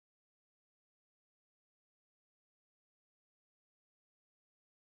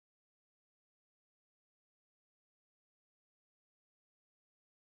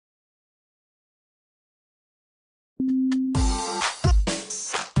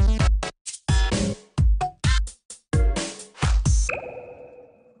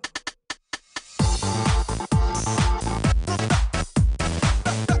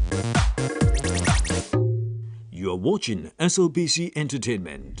watching SLBC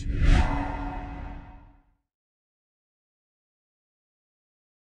Entertainment.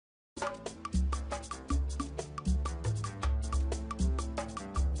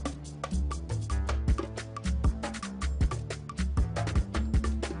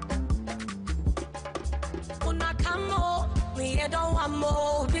 Me, I don't want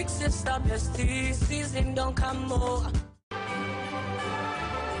more. Big sister, bestie, season don't come more.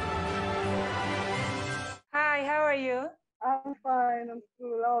 Hi, how are you? I'm fine. I'm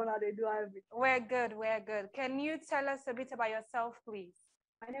cool. Oh, now they do everything. We're good. We're good. Can you tell us a bit about yourself, please?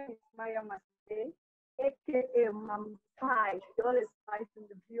 My name is Mariama, aka Mom Pie. She always spice in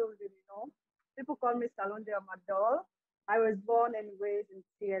the building, you know. People call me Salone doll. I was born and raised in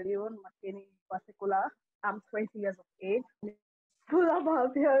Sierra Leone, Makeni in particular. I'm 20 years of age. Full of my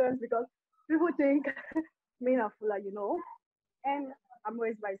appearance because people think me not full, you know. And I'm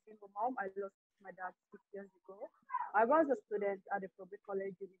raised by a single mom. I lost my dad 6 years ago. I was a student at the Public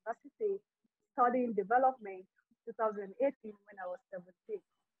College University studying development 2018 when I was 17.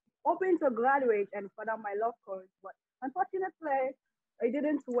 Hoping to graduate and further my law course, but unfortunately, I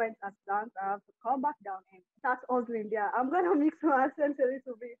didn't went as planned. I have to come back down and start hustling there. I'm gonna mix my accent a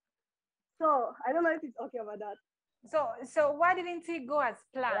little bit. So I don't know if it's okay about that. So why didn't it go as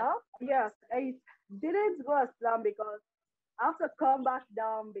planned? Well, yes, I didn't go as planned because I have to come back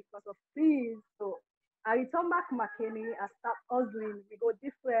down because of fees. So I return back to McKinney. I start hustling. We go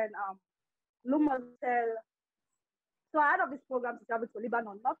different Lumontel. So I had of this program to travel to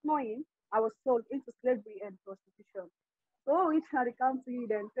Lebanon, not knowing I was sold into slavery and prostitution. So we reach the country,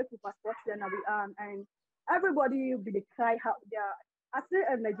 then take the passport and we earn, and everybody will be the cry out there. I see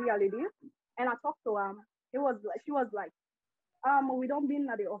a Nigerian lady, and I talked to her. She was like, we don't been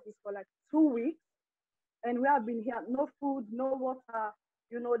at the office for like 2 weeks, and we have been here, no food, no water.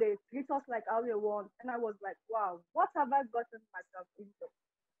 You know, they treat us like how they want. And I was like, wow, what have I gotten myself into?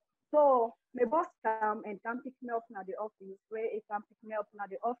 So my boss come and can pick me up at the office, where he can pick me up at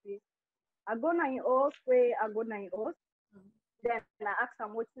the office. I go na in house, where I go na in house. Then I ask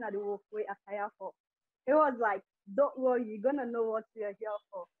him what's in the work where I hire for. He was like, don't worry, you're gonna know what you're here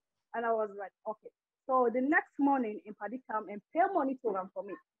for. And I was like, okay. So the next morning, Impadi come and pay money to run for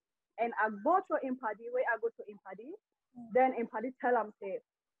me. And I go to Impadi, where I go to Impadi. Then Impadi tell him, say,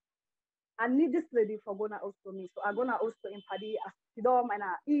 I need this lady for gonna host for me. So I'm gonna host to Impadi, I sit down and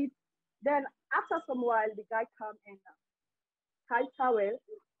I eat. Then after some while, the guy come and tie towel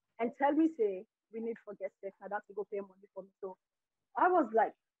and tell me, say, we need for guest sex. I have to go pay money for me. So I was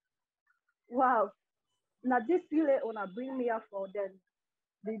like, wow, now this really wanna bring me up for them.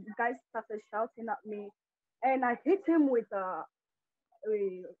 The guy started shouting at me, and I hit him with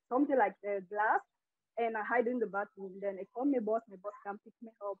something like a glass, and I hide in the bathroom. Then I call my boss can pick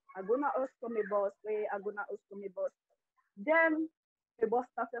me up. I gonna ask for my boss, where I gonna ask for my boss. Then the boss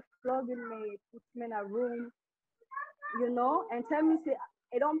started flogging me, put me in a room, you know, and tell me, say,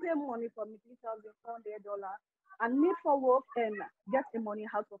 I don't pay money for me, $3,400. I need for work and get the money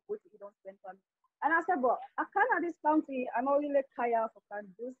out of what you don't spend on me. And I said, but I can't at this country, I'm not really tired for can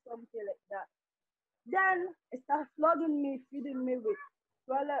do something like that. Then it started flogging me, feeding me with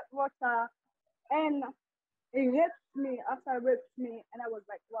toilet water, and he raped me after he raped me, and I was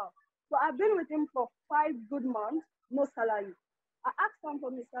like, wow. So I've been with him for 5 good months, no salary. I asked him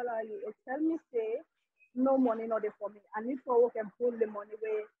for my salary, he tell me, say, no money, not there for me. I need to work and pull the money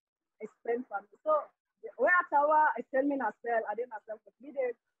where I spend for me. So where at our, I tell me not sell, I didn't sell for 3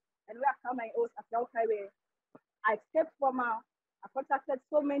 days, and where I come my house at the highway, I escaped from her. I contacted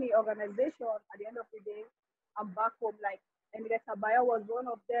so many organizations. At the end of the day, I'm back home. Like Emirata Bayer was one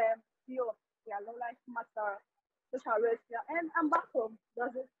of them. CEO of Low Life Matter, social welfare, and I'm back home.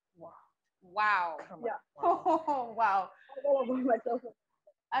 That's it. Wow. Wow. Yeah. Oh, wow. All about myself.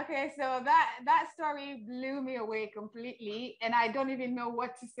 Okay, so that story blew me away completely, and I don't even know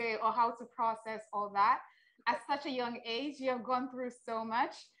what to say or how to process all that. At such a young age, you have gone through so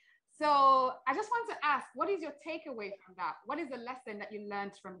much. So I just want to ask, what is your takeaway from that? What is the lesson that you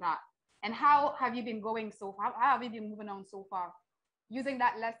learned from that? And how have you been going so far? How have you been moving on so far, using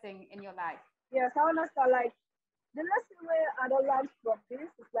that lesson in your life? Yes, I understand. Like the lesson where I don't learn from this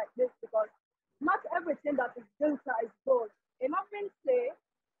is like this because not everything that is glitter is gold. And nothing say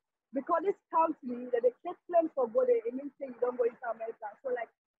because this country that they take claim for gold, it means say you don't go into America. So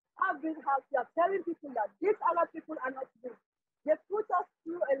like I've been out here telling people that these other people are not good. They put us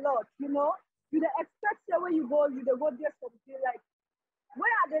through a lot, you know. You they expect that when you go there something like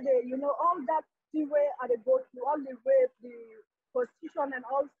where are they there? You know, all that thing where are they go through, all the rape, the prostitution and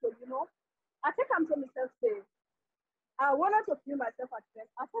also, you know. I think I'm to myself say, I wanted to feel myself at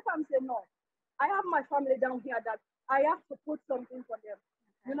first. I think I'm saying no. I have my family down here that I have to put something for them.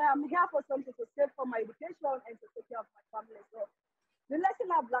 You know, I'm here for something to save for my education and to take care of my family. So the lesson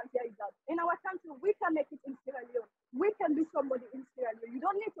I've learned here is that in our country, we can make it in Sierra Leone. We can be somebody in Sierra Leone. You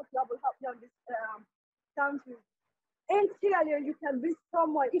don't need to travel up here in this country. In Sierra Leone, you can be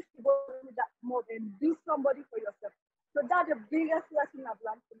someone if you go to that mob and be somebody for yourself. So that's the biggest lesson I've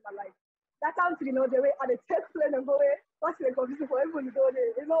learned in my life. That country, you know, the way at the take plane and go away, what's the condition for everyone to go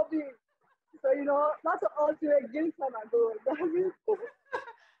there? You know, be so you know, not to alter guilt and go.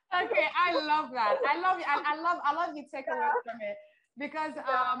 Okay, I love that. I love you. I love you take away from it because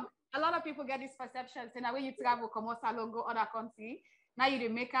a lot of people get these perceptions in a way you travel come out salon go other country. Now you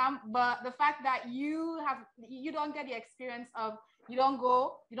didn't make them, but the fact that you don't get the experience of you don't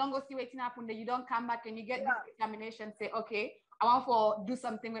go see what's happen there, you don't come back and you get this determination, say, okay, I want to do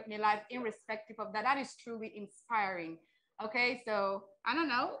something with my life irrespective of that. That is truly inspiring. Okay, so I don't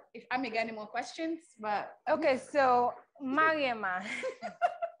know if I may get any more questions, but okay, so Mariama.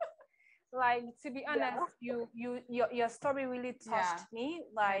 Like, to be honest, your story really touched me.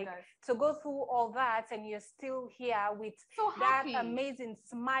 Like, to go through all that and you're still here with that amazing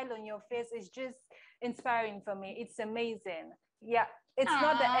smile on your face is just inspiring for me. It's amazing. Yeah, it's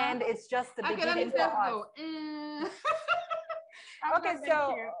not the end, it's just the beginning for us. Okay,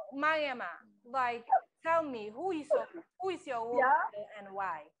 so Mariama, like, tell me who is your role model and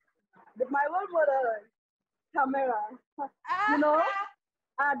why? My role model, kamara. You know,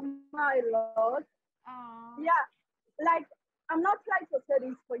 admire a lot. Yeah, like I'm not trying to say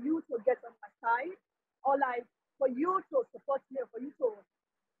this for you to get on my side or like for you to support me or for you to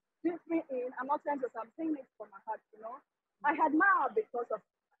fit me in. I'm not trying to say I'm saying it from my heart, you know. I admire her because of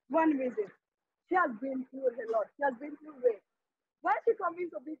one reason. She has been through a lot. She has been through rape. When she come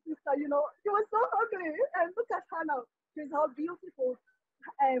into Big Sister, you know, she was so ugly. And look at her now. She's how beautiful.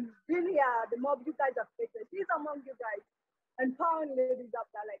 Been here, the mob you guys have taken. She's among you guys. Empowering ladies up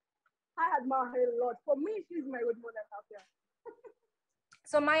there. Like, I admire her a lot. For me, she's my role model out there.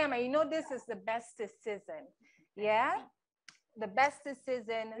 So, Mariama, you know this is the bestest season. Yeah? The bestest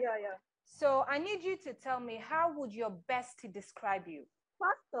season. Yeah. So, I need you to tell me, how would your bestie describe you?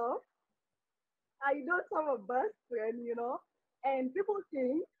 First off, I don't have a best friend, you know, and people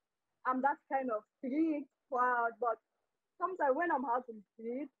think I'm that kind of strict, proud, but sometimes when I'm out in the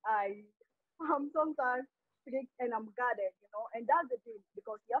street, I'm sometimes strict and I'm guarded, you know, and that's the thing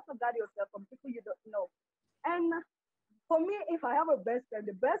because you have to guard yourself from people you don't know. And for me, if I have a best friend,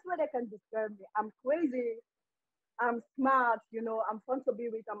 the best way they can describe me, I'm crazy, I'm smart, you know, I'm fun to be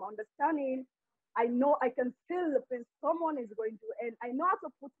with, I'm understanding. I know I can feel the pain someone is going through, and I know how to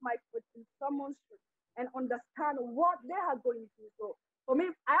put my foot in someone's shoes and understand what they are going through. So for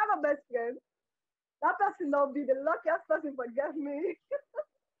me, if I have a best friend, that person will be the luckiest person to get me.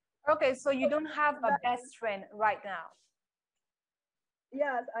 Okay, so you don't have a best friend right now?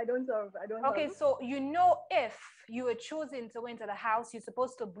 Yes, I don't have. Okay, so you know if you were chosen to go into the house, you're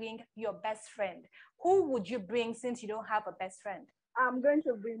supposed to bring your best friend. Who would you bring since you don't have a best friend? I'm going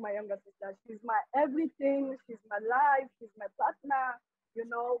to bring my younger sister. She's my everything. She's my life. She's my partner. You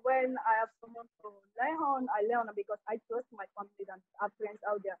know, when I have someone to lay on, I lay on her because I trust my family and our friends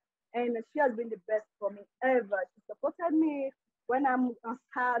out there. And she has been the best for me ever. She supported me when I'm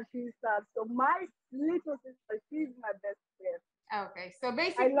sad, she's sad. So my little sister, she's my best friend. Okay, so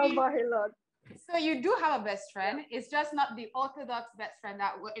basically, I love her a lot. So you do have a best friend. It's just not the orthodox best friend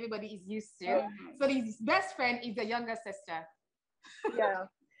that everybody is used to. So his best friend is the younger sister. Yeah.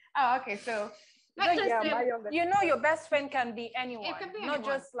 Oh, okay. So my you know, your best friend can be anyone. It can be not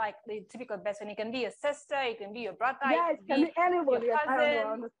anyone. Just like the typical best friend. It can be your sister. It can be your brother. Yeah, it can be anybody. Your cousin. I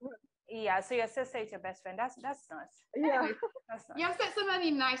don't know. Yeah, so your sister is your best friend. That's nice. Yeah. Anyway, that's nice. You have said so many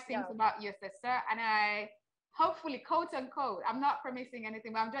nice things about your sister, and I hopefully, quote unquote, I'm not promising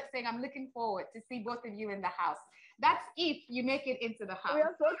anything, but I'm just saying I'm looking forward to see both of you in the house. That's if you make it into the house. We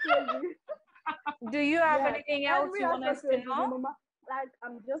are so crazy. Do you have anything else you want us to know? Mama. Like,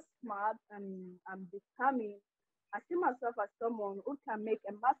 I'm just smart and I'm becoming. I see myself as someone who can make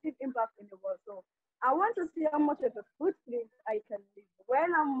a massive impact in the world. So I want to see how much of a footprint I can leave.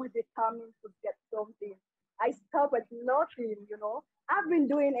 When I'm determined to get something, I stop at nothing, you know. I've been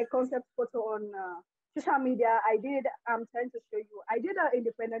doing a concept photo on social media. I'm trying to show you. I did an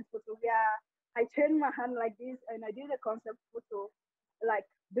independent photo where I turned my hand like this and I did a concept photo like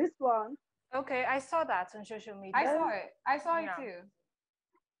this one. Okay, I saw that on social media. I saw it too.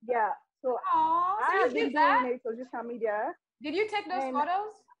 Yeah. So I have been doing it on social media. Did you take those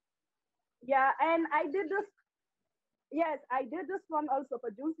photos? Yeah, and I did this. Yes, I did this one also for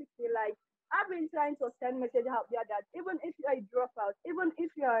June 60. Like, I've been trying to send message out there that even if you're a dropout, even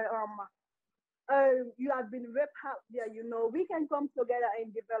if you're you have been raped out there, we can come together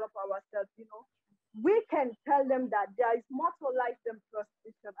and develop ourselves, We can tell them that there is more to life than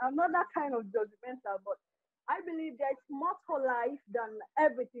prostitution. I'm not that kind of judgmental, but I believe there is more to life than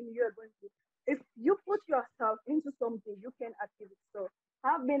everything you're going to. If you put yourself into something, you can achieve it. So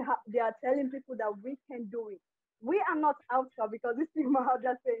they are telling people that we can do it. We are not outside because this thing are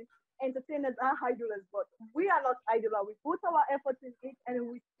just saying entertainers are idlers, but we are not idlers. We put our efforts in it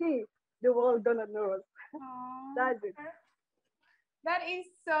and we see the world gonna know us. That's it. That is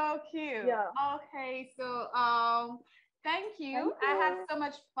so cute. Yeah. Okay, so thank you. I had so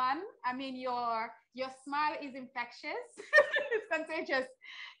much fun. I mean, your smile is infectious. It's contagious.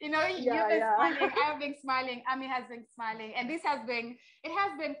 You've been smiling. I've been smiling. Ami has been smiling, and it has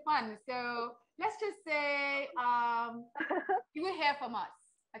been fun. So let's just say you will hear from us.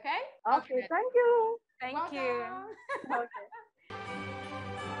 Okay. Okay. Thank you. Thank you. Okay.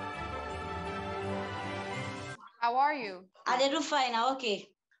 How are you? I do fine. Okay.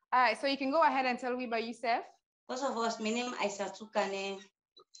 All right. So you can go ahead and tell me about yourself. First of all, my name is Aisatu.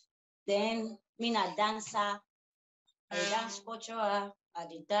 Then, me a dancer. I dance cultural. I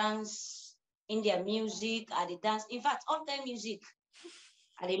dance Indian music. I dance. In fact, all time music.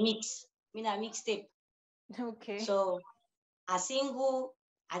 I mix. Me a mixtape. Okay. So, I single.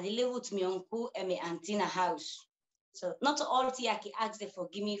 I live with my uncle and my auntie in a house. So not all the I can ask them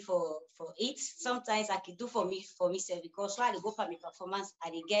forgive me for it. Sometimes I can do for myself because when I go for my performance,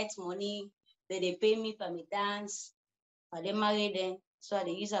 I get money, they pay me for my dance, for them marry them, so I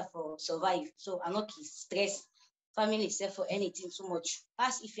use her for survive. So I'm not stress family self for anything too much.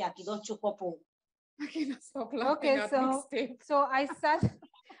 As if I don't choke up. Okay, so I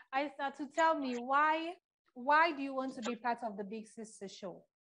start to tell me why do you want to be part of the Big Sister show?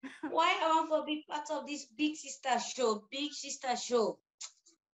 Why I want to be part of this Big Sister show? Big Sister show.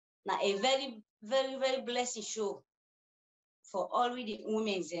 Now a very, very, very blessing show for all the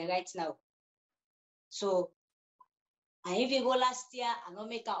women right now. So I even go last year, I not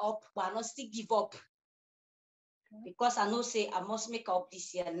make her up, but I not still give up. Because I know say I must make her up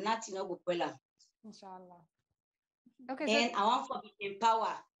this year. Nothing no go well. Inshallah. Okay. And I want to be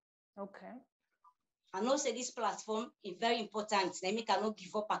empowered. Okay. I know say this platform is very important. Let me cannot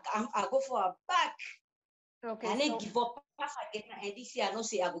give up. I go for a back. Okay. I need give up. Pass I get and this year I know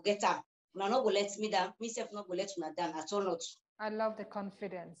say I go get her. No go let me down. Myself not go let me down at all not. I love the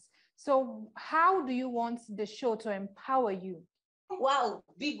confidence. So how do you want the show to empower you? Wow,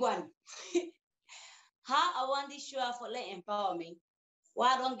 big one. How I want this show for let empower me.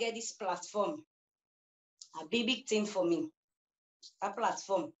 Why I don't get this platform? A big thing for me. A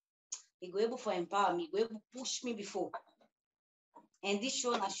platform. It go able to empower me, go able to push me before. And this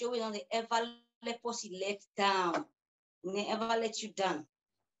show, I show you, they ever let us let down. They never let you down.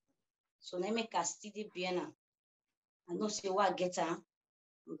 So they make us steady bien. I know say what get her,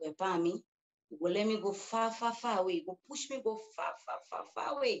 you go empower me, you go let me go far, far, far away, you go push me go far, far, far,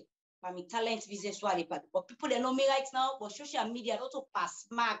 far away. But my talent business but people they know me right now, but social media don't pass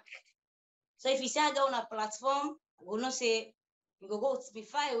mark. So if you say I go on a platform, I will not say you go to be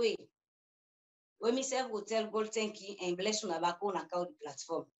far away. When myself will tell God thank you and bless you back on account the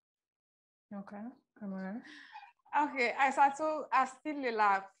platform. Okay, Kamara. Okay, I still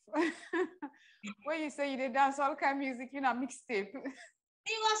laugh. When you say you did dance all kind of music, you know, mixtape.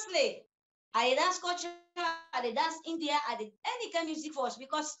 Seriously, I dance culture, I dance India, I did any kind of music for us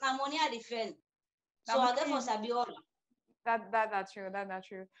because my money I defend. So I therefore sabi all. That's true. That's not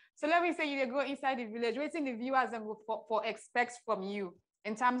true. So let me say you go inside the village, waiting the viewers and for expect from you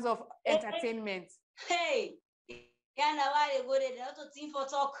in terms of entertainment. Hey, yeah, now why they go there? Not a team for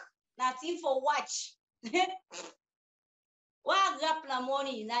talk, not team for watch. Why grab na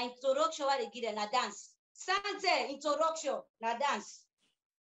money? Na introduction why they give them na dance. Sante introduction na dance.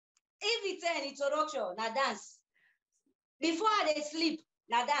 If it's an introduction na dance. Before they sleep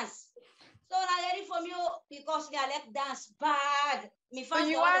na dance. So now ready from you because me I like dance bad. Me fans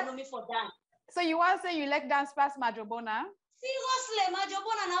don't know me for dance. So you want to say you like dance past Marjo Bona? Seriously, Marjo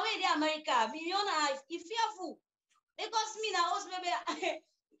Bona now way in America. Me if fearful. Because me now also maybe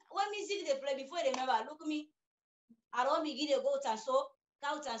when music they play before they remember, look at me. I don't begin to go and so,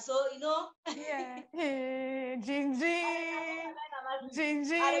 count and so, you know. Yeah. Gingy.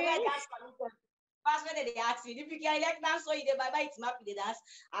 Gingy. I dance for first when they ask me, if you can like dance, so you buy it's map the dance.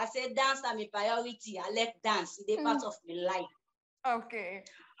 I said dance is my priority. I like dance. It's part of my life. Okay.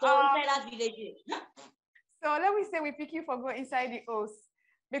 So inside that village. So let me say we pick you for go inside the house.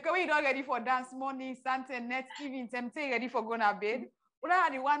 Because we don't ready for dance morning, Sunday, next evening, tempting ready for going to bed. We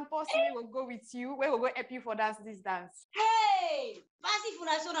are the one person who will go with you, where will go help you for dance this dance. Hey! Hey, pass if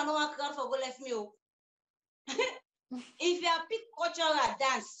una so no one crowd for go left me. If you are pick cultural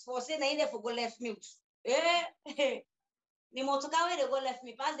dance for say na in there for go left me. The motoka way they go left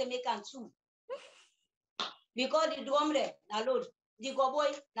me pass the make and two. Because the drum there, na load. The go boy,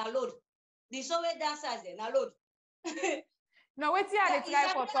 na load. The sowe dancers there, na load. No, wait till I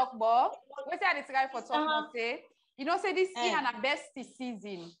try for talk ball. Wait till I try for talk ball. Say, you know, say this year and a best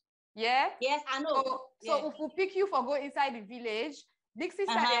season. Yeah. Yes, I know. So if we pick you for go inside the village, big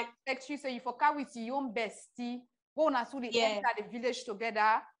sister they expect you so you for come with your own bestie. Go on to the enter the village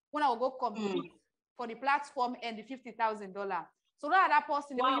together. When I will go compete for the platform and the $50,000. So now that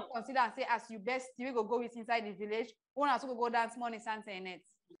person the way you consider and say as you bestie, we go with inside the village. When I go dance money Santa in it.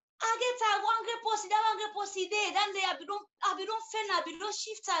 I get a one great posse, that one great posse day. Then they have don't fend, I don't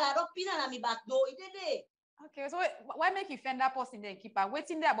shift, I don't pin on me back door. Okay, so why make you fend that person then keep her?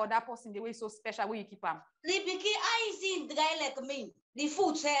 Waiting there about that person the way so special where you keep her? The pikin I see dry like me. The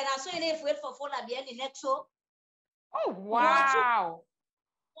food say and so you wait for fall at the end the next show. Oh wow.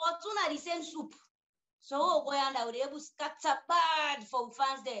 Or two na the same soup. So boy and I would able to scatter bad for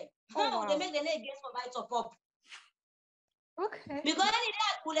fans there. Oh, they make the leg get for bite up up. Okay. Because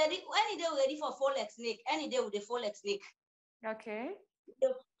any day we're ready for fall like snake. Any day with the fall like snake. Okay.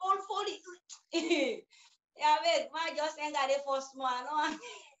 The fall yeah, wait, my just ain't got it for small. I know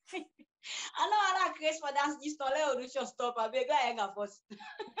I like Chris for dance this tole or should stop. I beg I ain't got first.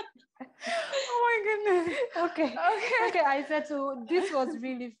 Oh my goodness. Okay, I said to this was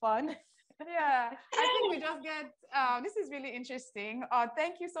really fun. Yeah, I think we just get this is really interesting.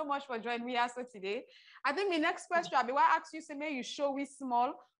 Thank you so much for joining me also today. I think the next question I'll be what ask you say may you show we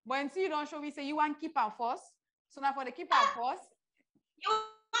small, but until you don't show we say you want keep and force. So now for the keep and force. You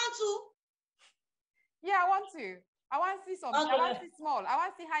want to? Yeah, I want to. I want to see something. I want to see small. I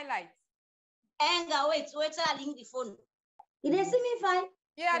want to see highlights. Anger, wait, I link the phone. You they see me fine?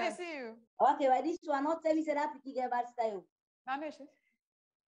 Yeah, they see you. Okay, well, this one not tell me say that picky get bad style.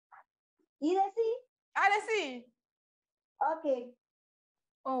 You they see? I see. Okay.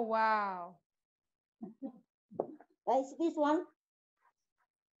 Oh wow. Guys, this one.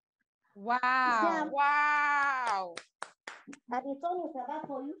 Wow. Wow. Have you told me about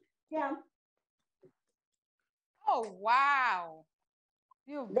for you? Yeah. Oh wow.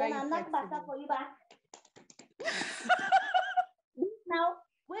 You're very then I'm not better for you back. Now,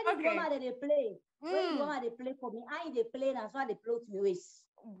 where the drama they play? Where the drama they play for me? I they play and so they play to me with.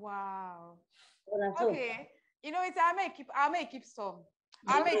 Wow. Okay. You know it's I may keep some.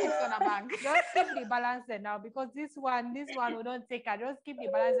 I may keep some a bank. Just keep the balance there now because this one we don't take her. Just keep the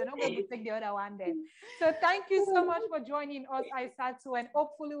balance and don't go to take the other one then. So thank you so much for joining us, Aisatu, and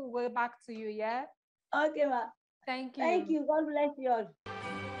hopefully we'll go back to you, yeah? Okay, ma. Thank you. Thank you. God bless you all.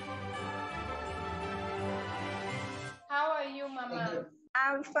 How are you, Mama?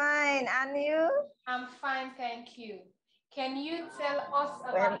 I'm fine. And you? I'm fine, thank you. Can you tell us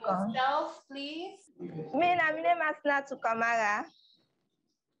about yourself, please? Me, my name is to Kamara.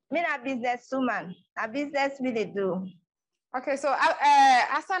 Me, a businesswoman. A business we they do. Okay, so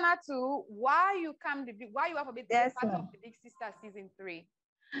Asanatu, why you have a bit part of the Big Sister season 3?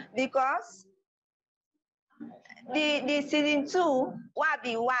 Because the season 2 what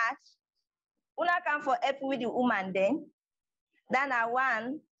be watch. Una come for help with the woman then. Then I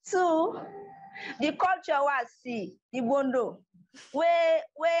 1, 2. The culture was see the bondo. Where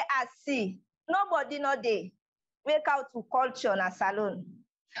I see nobody no day. Wake out to culture na salone.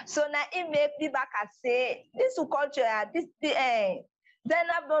 So now it make me back and say this culture this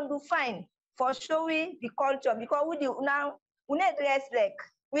Zainab don't do fine for showing the culture because we do now we not dress like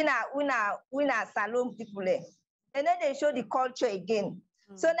we na salone people. And then they show the culture again.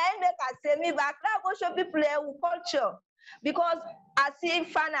 So now it make us say me back now go show people who culture because I see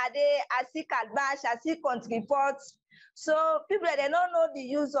fan a day, I see calabash, I see country reports. So people they don't know the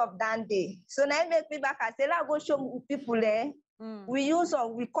use of dandy. So now it make me back and say let's go show people we use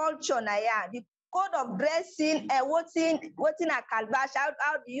of we culture now, yeah. The code of dressing and what's in a calabash,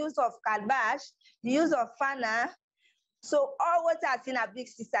 how the use of calabash, the use of fana. So all what I seen a big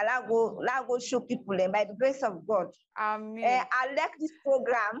sister, I go show people by the grace of God. Amen. I like this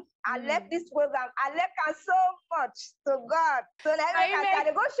program. I like this program. I like her so much to God. So now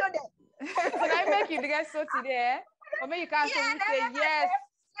I go show them. Can I make you dress so today? Or maybe you can say yes.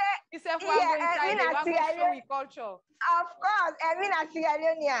 It's a show culture. Of course, I mean a Sierra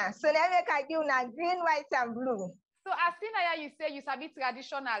Leone. So now I give na green, white, and blue. So as soon as you say you sabi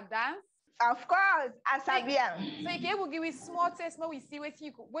traditional dance. Of course, as I be. So you can able give me small taste, but we see what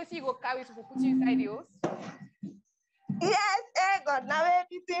you go carry to put you inside yours. Yes, God, now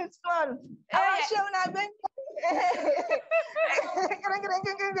everything's fun. I want show na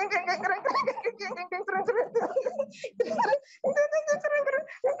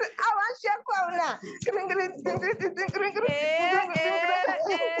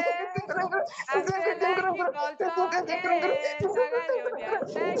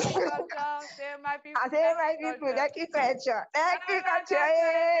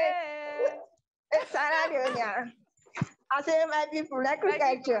I say my people,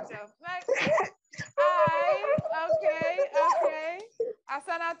 agriculture. Okay.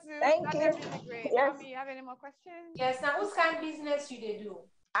 Asana too. Thank you. Really great. Yes. Mami, you have any more questions? Yes, now whose kind of business you they do?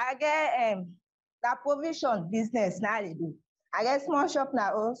 I get that provision business now they do. I get small shop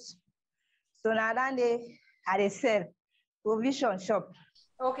now also. So now then they sell provision shop.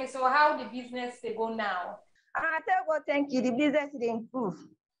 Okay, so how the business they go now? I tell God thank you, the business they improve.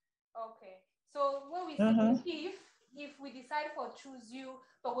 Okay, so when we say if we decide for choose you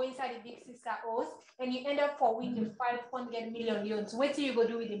to go inside the big sister house and you end up for win the 500 million loans, what do you go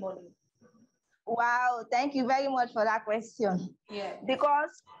do with the money? Wow, thank you very much for that question. Yeah.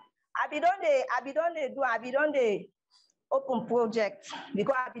 Because I be done the open project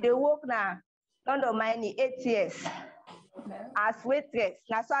because I be the work now under many 8 years. Okay. As waitress.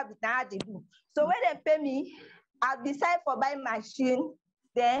 That's what I do. So when they pay me, I decide for buy machine.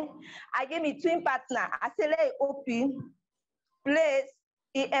 Then I give me twin partner. I say let open place.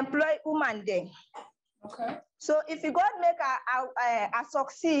 He employ woman there. Okay. So if you God make I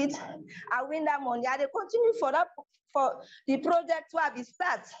succeed, I win that money. I continue for the project where we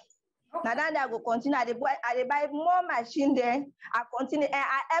start. Okay. Now then I go continue. I buy more machine there. I continue.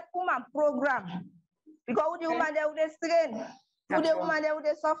 I help woman program because with the woman there with the strain, with the woman there with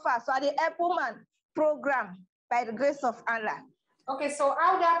the suffer. So I help woman program by the grace of Allah. Okay, so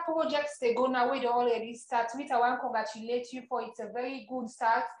how that projects they go now, we already start with. I want to congratulate you for it's a very good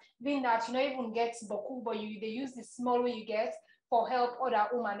start. Being that you don't even get boku, but they use the small way you get for help other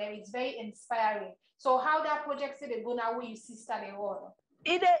women, and it's very inspiring. So how that project they go now, where you see starting on?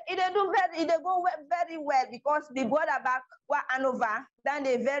 It go very well because the brother back were Hanover, then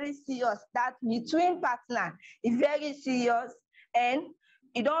they very serious. That between partner is very serious, and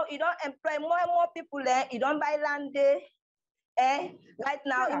you don't employ more and more people there. You don't buy land there. Right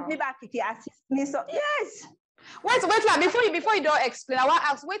now, in Bibaki assist me. So yes. Wait, like before you don't explain, I want to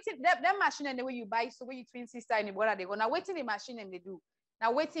ask, waiting that machine and the way you buy, so when you twin sister and the brother they go. Now waiting the machine and they do.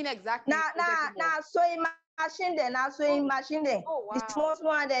 Now waiting exactly. Now sewing machine there. Now sewing machine there. Oh wow. The small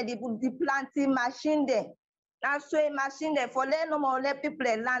one there, the planting machine there. Now sewing machine there for let no more let people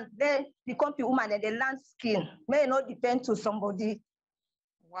land. They become the woman and the land skin. May not depend to somebody.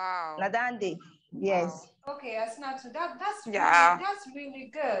 Wow. Now then they. Yes. Wow. Okay, that's not too. That's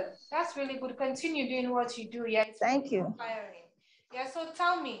really good. That's really good. Continue doing what you do. Yeah. Thank you. Inspiring. Yeah. So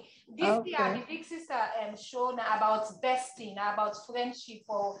tell me, this year the big sister show now about besting, about friendship,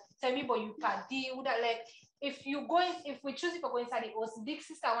 or tell me about you party. Would that like if we choose it for going inside the house, big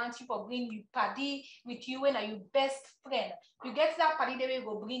sister wants you for bring you party with you and are you best friend. You get that party they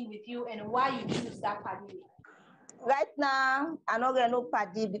will go bring with you and why you choose that party. Right now, I don't get no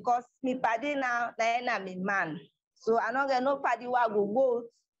party because me party now, then I'm a man. So I don't get no party where I go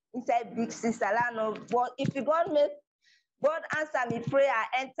inside big sister. But if you God answer me prayer,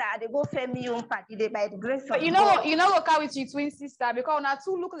 enter, they go for me own party day by the grace of God. You know what carry with your twin sister because now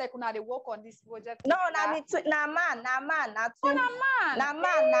two look like now they work on this project. No, na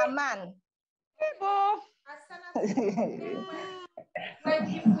man. Like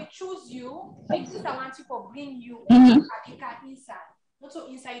if we choose you, big sister wants you to bring you inside. Not so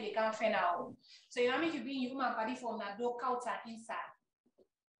inside they can't find out. So you know if you bring you man party from that door counter inside.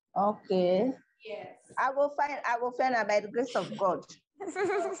 Okay. Yes. I will find her by the grace of God.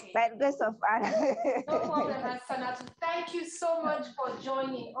 Okay. By the grace of Allah. No problem, Asana. Thank you so much for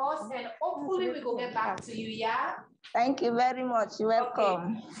joining us and hopefully we will get back to you, yeah? Thank you very much. You're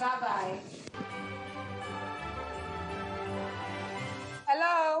welcome. Okay. Bye-bye.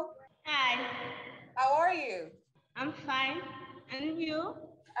 Hello. Hi. How are you? I'm fine. And you?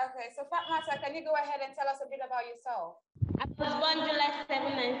 Okay, so Fatmata, can you go ahead and tell us a bit about yourself? I was born July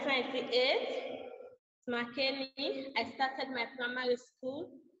 7, 1998. Makeni. I started my primary school,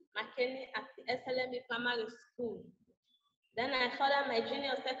 Makeni, at the SLME Primary School. Then I followed my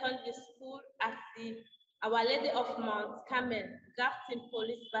junior secondary school at the Our Lady of Mount Carmel, Grafton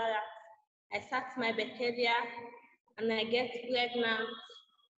Police Barracks. I sat my Beccaria and I get pregnant.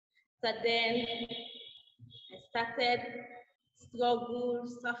 So then I started struggle,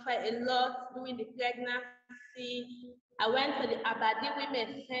 suffer a lot during the pregnancy. I went to the Abadi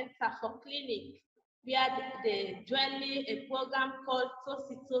Women's Center for clinic where they joined me a program called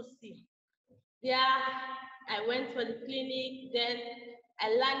Tosi Tosi. There I went for the clinic, then I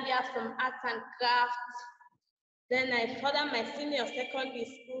learned there some arts and crafts. Then I furthered my senior secondary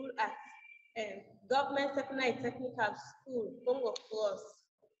school at Government Secondary Technical School, Congo Cross.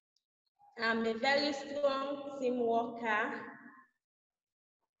 I'm a very strong team worker.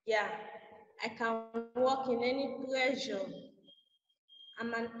 Yeah, I can work in any pressure.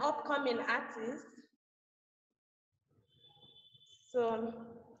 I'm an upcoming artist. So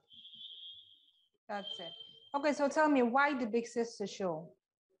that's it. Okay, so tell me, why the Big Sister show?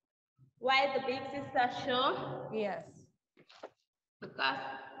 Why the Big Sister show? Yes. Because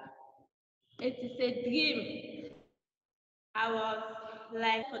it is a dream. I was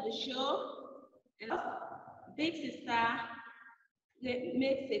like for the show, and Big Sister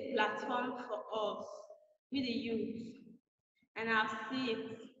makes a platform for us, with the youth. And I've seen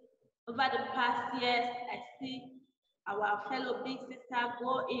it over the past years. I see our fellow Big Sisters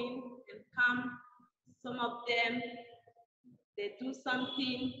go in and come. Some of them, they do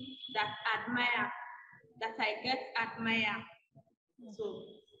something that I get admire.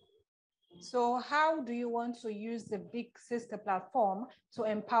 So how do you want to use the Big Sister platform to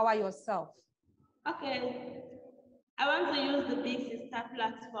empower yourself? Okay, I want to use the Big Sister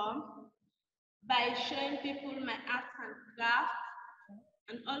platform by showing people my art and craft,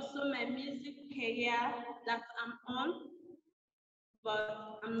 and also my music career that I'm on,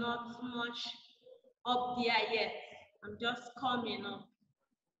 but I'm not much up there yet. I'm just coming up.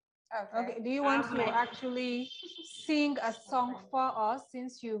 Okay. Do you want to actually sing a song for us,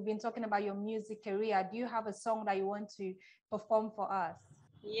 since you've been talking about your music career? Do you have a song that you want to perform for us?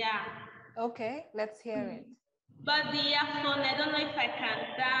 Yeah. Okay, let's hear it. But the earphone, I don't know if I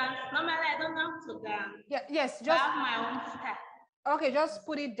can dance. Normally, I don't know how to dance. Yeah, yes, just I have my own style. Okay, just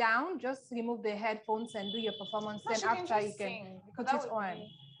put it down. Just remove the headphones and do your performance. Then after you can put it on.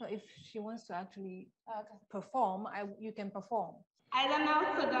 So if she wants to actually perform, you can perform. I don't know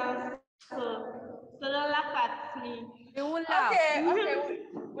how to dance, so don't laugh at me. They won't laugh. Okay.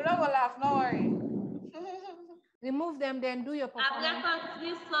 We're not gonna laugh. No worry. Remove them, then do your performance. I've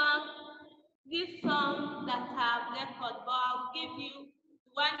recorded this song that I've recorded, but I'll give you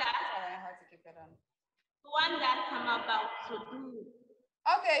the one that I'm about to do.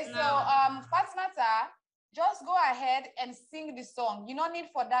 Okay, so Fatmata, just go ahead and sing the song. You don't need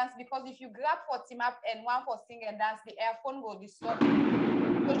for dance, because if you grab for team up and one for sing and dance, the earphone will disturb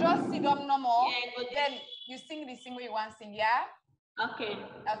you. So just sit up no more. Yeah, then you sing the sing you want to sing, yeah? Okay.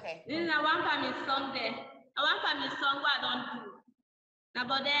 Okay. This is a one family song there. A one family song what I don't do. Now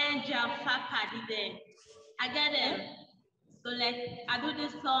but then jump fat party there. I get them. So like I do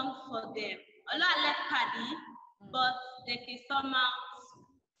this song for them. Although I like party, but they can somehow,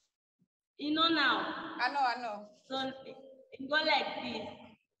 you know now. I know. So it go like this.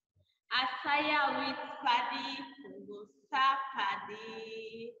 I tire with paddy, go start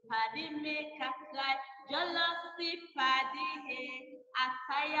paddy, paddy make a cry, jealousy paddy, hey. I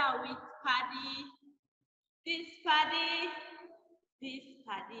tire with paddy, this paddy.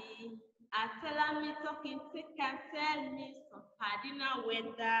 I tell me talking, they can tell me some paddy now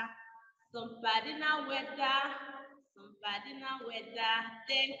weather, somebody now weather,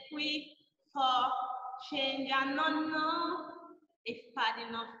 then quick for change and no. If paddy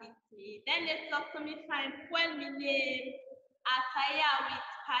not fit me, then they talk to me fine, well me name, attire with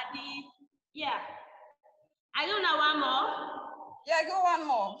paddy. Yeah. I don't know one more. Yeah, go one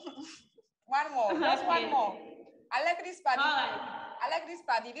more. One more. Just Okay. one more. I like this paddy. All right. I like this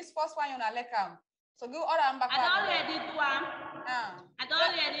paddy. This first one you not like So go all and back. I don't already do one. I don't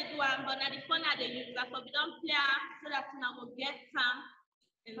already do one, but now the phone that they use that we don't play so that now we'll get some.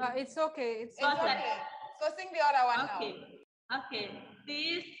 It's okay. It's okay. okay. So sing the other one now. Okay.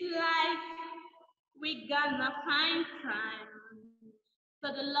 This life we gonna find time. So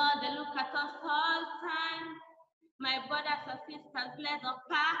the Lord they look at us all time. My brothers and sisters, let us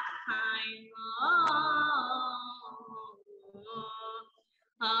pass time.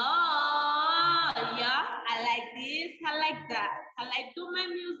 Yeah, I like this, I like that. I like do my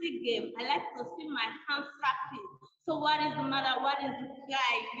music game. I like to see my hands happy. So what is the matter? What is the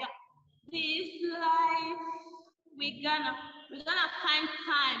guy? Yeah. This life, we're gonna find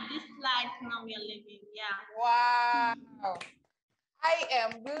time. This life now we're living. Yeah. Wow. I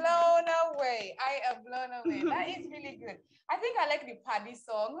am blown away. That is really good. I think I like the paddy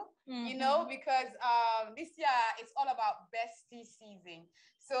song, you know, because this year it's all about bestie season.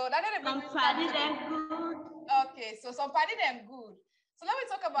 So that is some paddy them good. Okay, so some paddy them good. So let me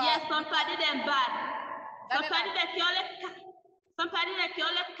talk about some paddy them bad. Some Somebody like you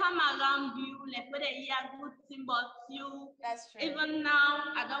only come around you, like whether you hear good thing about you. That's true. Even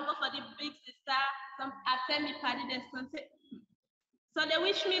now, I don't go for the big sister. Some I tell me party there's something. So they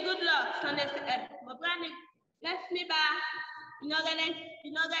wish me good luck. So they say, but Granny, let's me back. You know that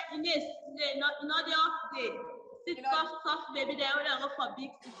in this, they not the off day. Sit soft baby, they will go for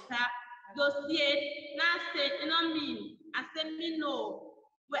big sister. Go see it. Now say, you know me. I say me no.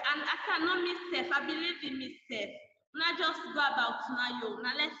 Well, and I cannot myself. I believe in myself. Not just go about now,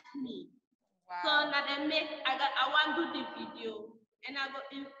 now let's me. Wow. So now they make I want to do the video and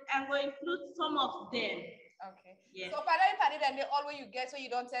I'm going to include some of them. Okay. Yeah. So party then the all way you get so you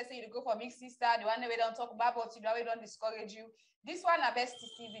don't tell say you go for big sister, the one way don't talk about you, the one way don't discourage you. This one are best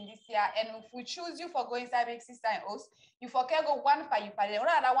season this year, and if we choose you for going inside big sister and us, you for can go one for you party,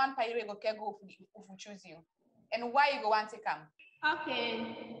 another one party we go can go if we choose you. And why you go want to come? Okay.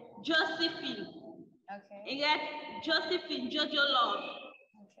 Josephine. Okay. You get Josephine, Jojo Love.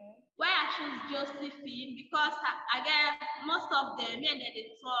 Okay. Why I choose Josephine? Because I get most of them, and then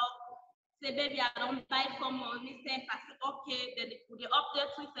they talk, say, baby, I don't buy for money. Say, I say, okay, then they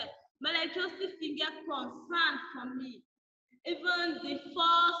update with it. But like Josephine get concerned for me. Even the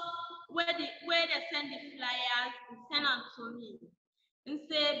first, where they send the flyers, they send them to me. And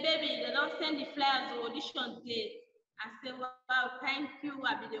say, baby, they don't send the flyers to audition date. I say, wow, thank you,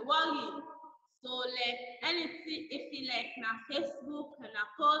 I be the worry. So like anything, if you like na Facebook and I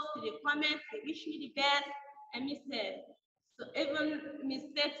post to the comments, they wish me the best, and me say, so even me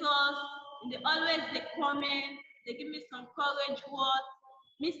status, they always they comment, they give me some courage words,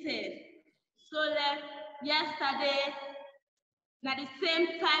 me say. So like yesterday, at the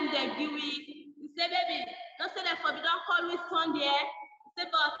same time they give me, say baby, don't say that for me, don't call me Sunday. Say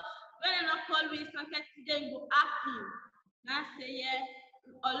but when I not call me Sunday, then go happy. Now say yeah.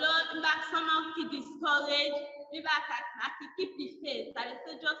 Although back somehow he discouraged, maybe I can keep the faith. I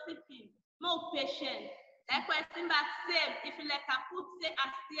say Josephine, more patient. Like when I back same, if you like I put say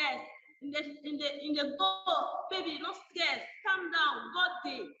as stress in the go, baby, no stress, calm down, God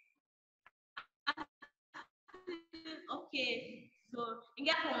day. Okay, so you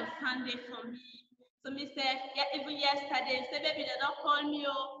get on Sunday for me. So me say, yeah, even yesterday, say baby, they don't call me,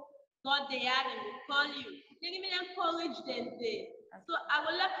 oh, God they are, and they call you. They give me encourage them day. So I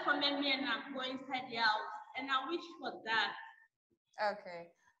will look for me and I'm going inside the house, and I wish for that.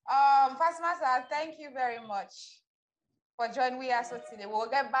 Okay. Fatmata, thank you very much for joining with us today. We'll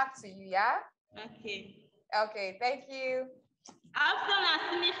get back to you, yeah? Okay. Okay, thank you. Also, I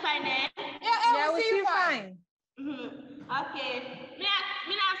see me fine, eh? Yeah, we see you fine. Okay.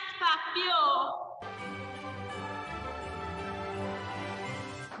 Me not spark you.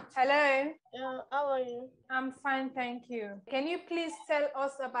 Hello. Yeah, how are you? I'm fine, thank you. Can you please tell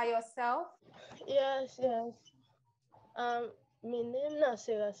us about yourself? Yes. My name is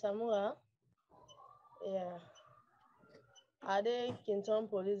Samura. Yeah. Are they Kinton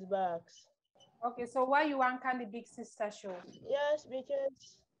Police Barracks? Okay, so why you want the Big Sister show? Yes,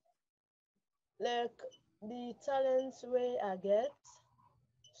 because like the talents way I get,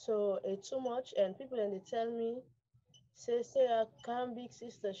 so it's too much, and people and they tell me, say I can't Big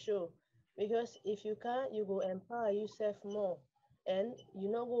Sister show. Because if you can't, you go empower yourself more. And you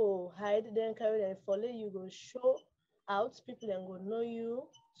know go hide then carry them follow, you go show out people and go know you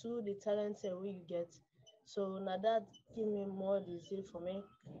to the talents and you get. So now that give me more desire for me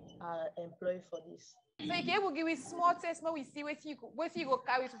employ for this. So you can give me small taste, but we see what you go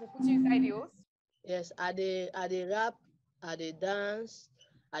carry to put you inside the house. Yes, I they rap, I they dance,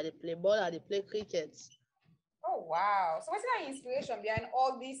 I they play ball, I they play cricket. Oh wow. So what's the inspiration behind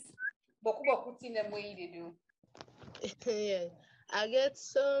all these boku thing them way they do? Yeah, I get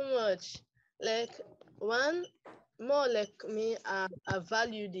so much. Like one more like me, I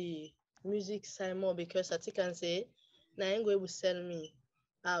value the music side more because I think I can say now ain't going to sell me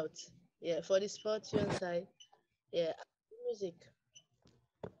out. Yeah, for the sports side, yeah, music.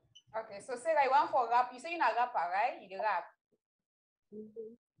 Okay, so say like one for rap. You say you're not a rapper, right? You do rap.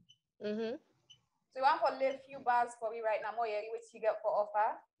 So you want for lay few bars for me right now, more what you get for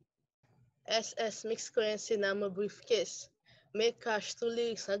offer? SS mixed currency na my briefcase. Make cash 2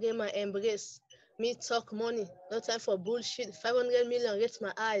 lyrics, I get my embrace. Me talk money, no time for bullshit. 500 million gets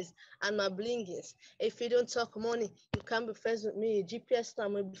my eyes and my blingings. If you don't talk money, you can't be friends with me. GPS now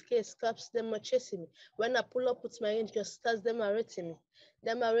my briefcase, cops them are chasing me. When I pull up with my range, just stars them are rating me.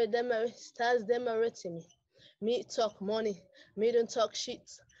 Stars them are rating me. Me talk money, me don't talk shit.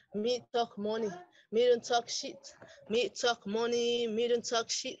 Me talk money, me don't talk shit. Me talk money, me don't talk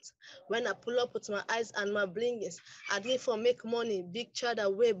shit. When I pull up with my eyes and my blingings, I need for make money. Big cheddar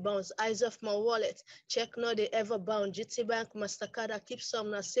way bounce, eyes off my wallet. Check no they ever bound. GT Bank, Mastercard, I keep some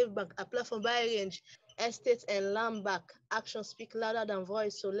na save bank. Apply for buy range. Estate and land back. Action speak louder than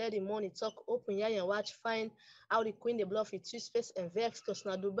voice. So let the money talk open yeah and watch fine. How the queen the bluff with two space and vex. Cause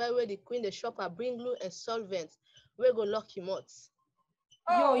now Dubai where the queen the shop I bring glue and solvent. We go lucky mods.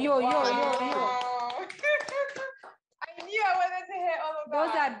 Oh, yo. I knew I wanted to hear all of that.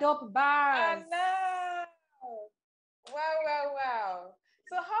 Those are dope bars. I know. Wow.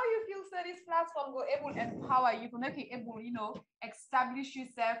 So how you feel so this platform will able to empower you to make you able, establish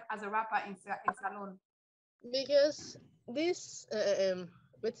yourself as a rapper in salone? Because this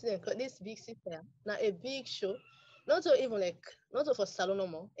this big sister now a big show, not so even like not so for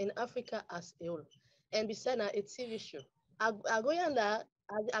salone in Africa as a whole. And beside now a TV show. I go yonder,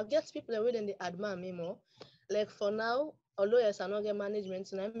 I get people away than the adama me more. Like for now, although yes, I not get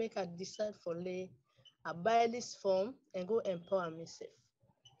management, and I make a decide for lay, I buy this form and go empower myself.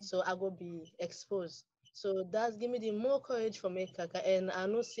 So I go be exposed. So that's give me the more courage for me, kaka. And I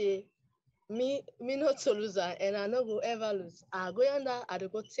know say me not to loser, and I no go ever lose. I go yonder, I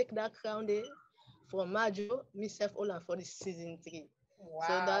go take that crown there from Marjo, myself all for this season 3. Wow.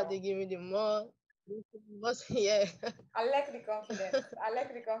 So that they give me the more. Yeah. I like the confidence.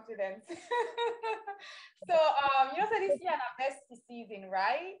 So so this year our best season,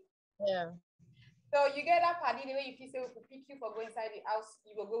 right? Yeah. So you get that party the way you feel say we could pick you for go inside the house,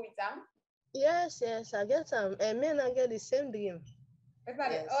 you will go with them? Yes, I get them. And me and I get the same dream. It's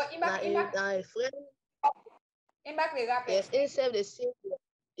not Yes. Oh, My friend. the Yes, instead they sing.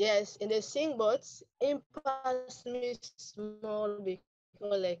 Yes, in the sing, but in pass me small because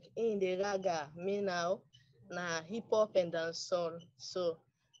like in the raga, me now, hip hop and dancehall. So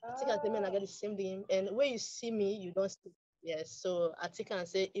I think I say men I get the same dream. And when you see me, you don't see. Yes, so I think I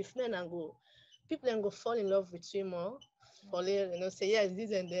say if men and go, people then go fall in love with you more. Fall in, say yes,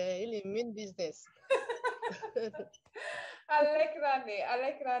 this and that. Really mean business. I like Rani.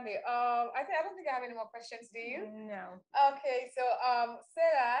 I don't think I have any more questions. Do you? No. Okay, so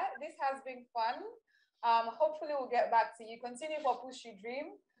Sarah, this has been fun. Hopefully we'll get back to you. Continue for push your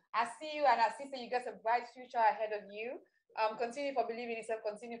dream. I see you and I see that you got a bright future ahead of you. Continue for believing in yourself,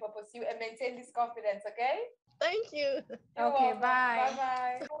 continue for pursue and maintain this confidence, okay? Thank you. You're okay, welcome. bye.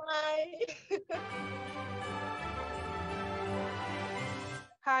 Bye.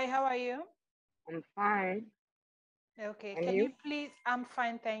 Hi, how are you? I'm fine. Okay, And can you? you please, I'm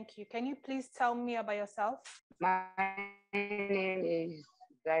fine, thank you. Can you please tell me about yourself? My name is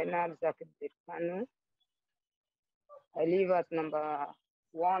Zainab. I live at number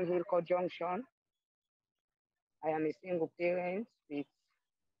 1 Hillcourt Junction. I am a single parent with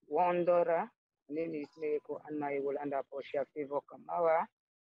one daughter. Her name is Meiko and my Wolanda Portia Favor Kamara.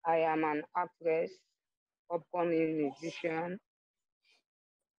 I am an actress, upcoming musician,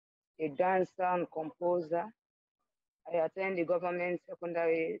 a dancer and composer. I attend the government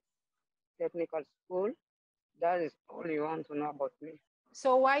secondary technical school. That is all you want to know about me.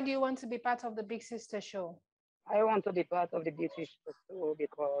 So why do you want to be part of the Big Sister show? I want to be part of the Big Sister show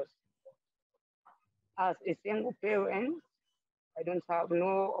because as a single parent, I don't have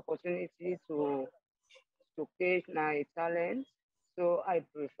no opportunity to showcase my talent. So I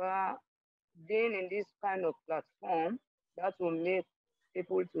prefer being in this kind of platform that will make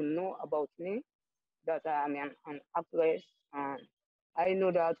people to know about me, that I am an actress. And I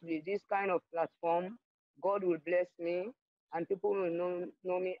know that with this kind of platform, God will bless me and people will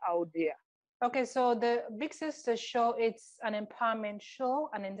know me out there. Okay, so the Big Sister show, it's an empowerment show,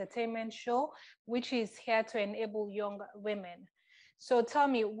 an entertainment show, which is here to enable young women. So tell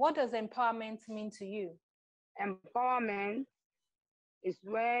me, what does empowerment mean to you? Empowerment is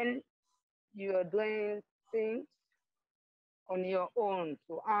when you are doing things on your own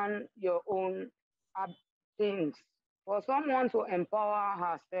to earn your own things. For someone to empower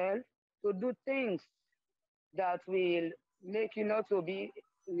herself to do things that will make you not to be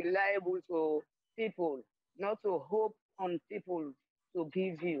reliable to people, not to hope on people to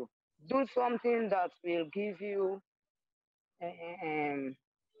give you. Do something that will give you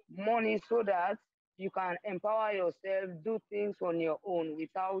money so that you can empower yourself, do things on your own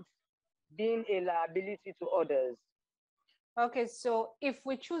without being a liability to others. Okay, so if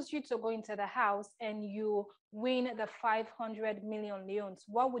we choose you to go into the house and you win the 500 million leones,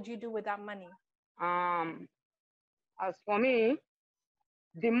 what would you do with that money? As for me,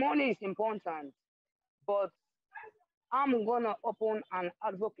 the money is important, but I'm gonna open an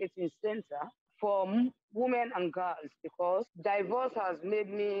advocating center for women and girls because divorce has made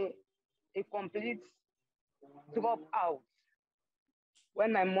me a complete dropout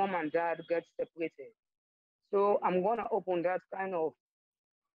when my mom and dad get separated. So I'm gonna open that kind of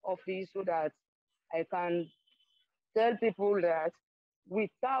office so that I can tell people that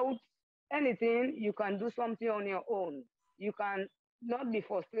without anything, you can do something on your own. You can not be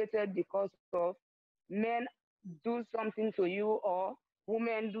frustrated because of men do something to you or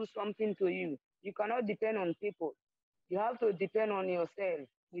women do something to you. You cannot depend on people. You have to depend on yourself.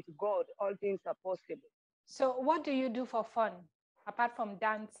 With God, all things are possible. So what do you do for fun apart from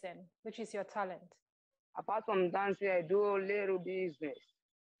dancing, which is your talent? Apart from dancing, I do little business.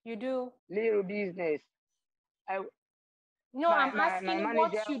 You do? Little business. I, No, I'm my asking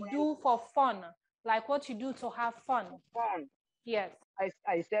what manager you do for fun, like what you do to have fun. fun. Yes.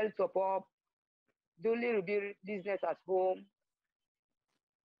 I sell top up, do little bit business at home.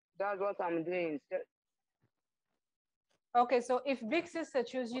 That's what I'm doing. Okay, so if Big Sister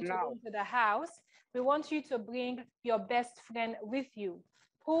chooses you to Now, go into the house, we want you to bring your best friend with you.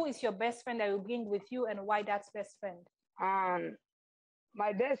 Who is your best friend that you bring with you and why that's best friend?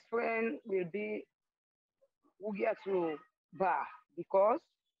 My best friend will be Ugiatu Bar because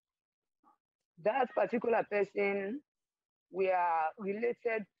that particular person, we are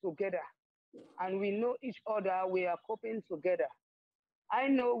related together and we know each other, we are coping together. I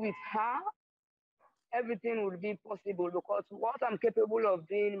know with her, everything will be possible because what I'm capable of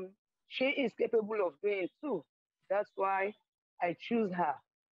doing, she is capable of doing too. That's why I choose her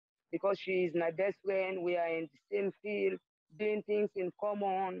because she is my best friend. We are in the same field, doing things in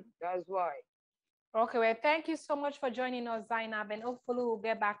common. That's why. Okay, well, thank you so much for joining us, Zainab, and hopefully we'll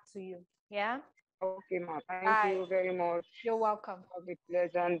get back to you. Yeah? Okay, ma. Thank Bye. you very much. You're welcome. Have a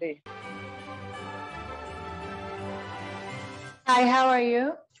pleasant day. Hi, how are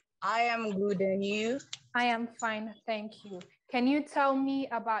you? I am good, and you? I am fine, thank you. Can you tell me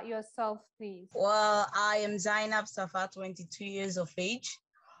about yourself, please? Well, I am Zainab Safa, 22 years of age.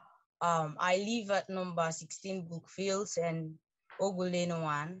 I live at number 16 Brookfields and Oguleno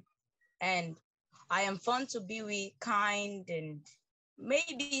 1. And I am fun to be with, kind, and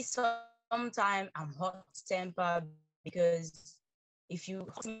maybe sometimes I'm hot-tempered because if you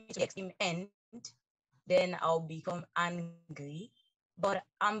hurt me to the extreme end, then I'll become angry. But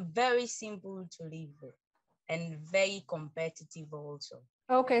I'm very simple to live with and very competitive also.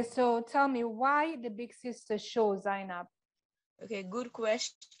 Okay, so tell me why the Big Sister show, Zainab? Okay, good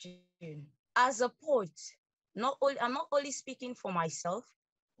question. As a poet, I'm not only speaking for myself,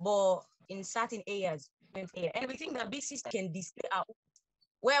 but in certain areas. And we think that Big Sister can display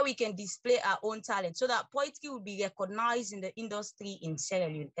where we can display our own talent so that poetry will be recognized in the industry in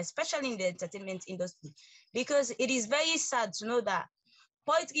Sierra Leone, especially in the entertainment industry, because it is very sad to know that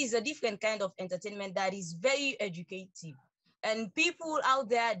poetry is a different kind of entertainment that is very educative. And people out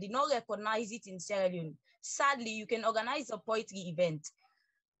there did not recognize it in Sierra Leone. Sadly, you can organize a poetry event.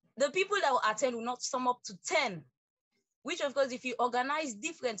 The people that will attend will not sum up to 10, which of course, if you organize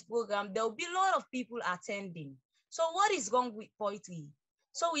different programs, there will be a lot of people attending. So what is wrong with poetry?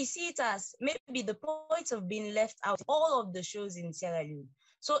 So we see it as maybe the poets have been left out all of the shows in Sierra Leone.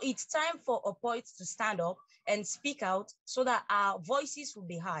 So it's time for a poet to stand up and speak out so that our voices will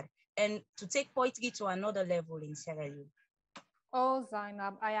be heard and to take poetry to another level in Sierra Leone. Oh,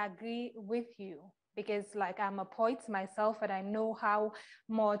 Zainab, I agree with you because like I'm a poet myself and I know how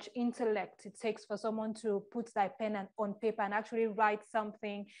much intellect it takes for someone to put their pen on paper and actually write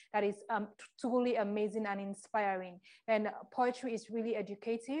something that is truly amazing and inspiring. And poetry is really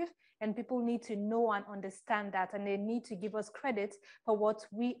educative and people need to know and understand that and they need to give us credit for what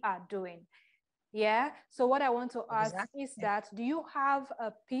we are doing. Yeah. So what I want to ask is that, do you have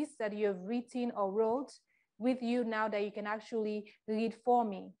a piece that you have written or wrote with you now that you can actually read for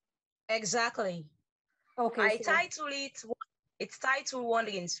me? Exactly. Okay. I title it's titled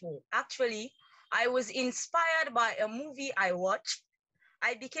Wandering Soul. Actually, I was inspired by a movie I watched.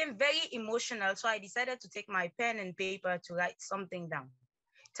 I became very emotional, so I decided to take my pen and paper to write something down.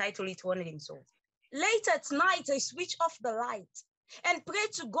 Title it Wandering Soul. Late at night, I switch off the light and pray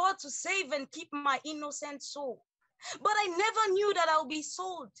to God to save and keep my innocent soul. But I never knew that I'll be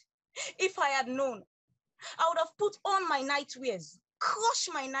sold. If I had known, I would have put on my nightwears, crush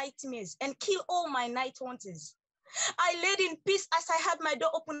my nightmares, and kill all my night hunters. I laid in peace as I had my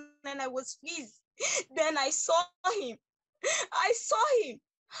door open and I was freezed. Then I saw him. I saw him.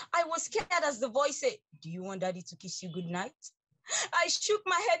 I was scared as the voice said, "Do you want daddy to kiss you goodnight?" I shook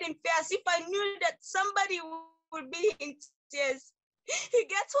my head in fear as if I knew that somebody would be in tears. He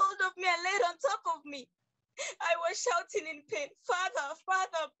gets hold of me and laid on top of me. I was shouting in pain, Father,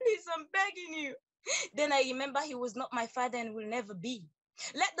 Father, please, I'm begging you. Then I remember he was not my father and will never be.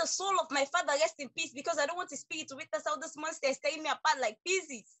 Let the soul of my father rest in peace, because I don't want his spirit to witness how this monster is tearing me apart like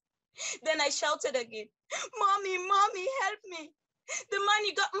pieces. Then I shouted again, Mommy, Mommy, help me. The man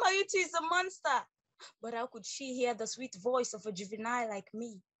you got married to is a monster. But how could she hear the sweet voice of a juvenile like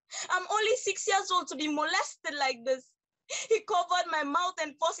me? I'm only 6 years old to be molested like this. He covered my mouth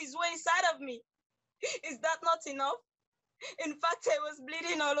and forced his way inside of me. Is that not enough? In fact, I was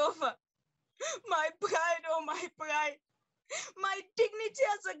bleeding all over. My pride, oh my pride. My dignity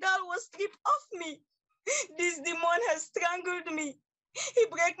as a girl was stripped off me. This demon has strangled me. He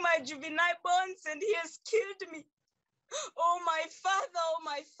broke my juvenile bonds and he has killed me. Oh my father, oh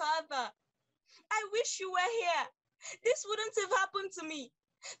my father. I wish you were here. This wouldn't have happened to me.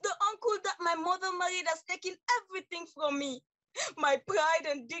 The uncle that my mother married has taken everything from me. My pride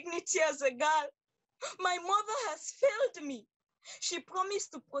and dignity as a girl. My mother has failed me. She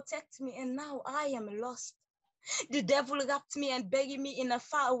promised to protect me and now I am lost. The devil wrapped me and buried me in a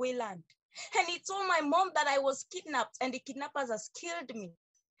faraway land. And he told my mom that I was kidnapped and the kidnappers has killed me.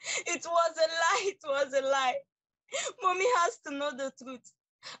 It was a lie, it was a lie. Mommy has to know the truth,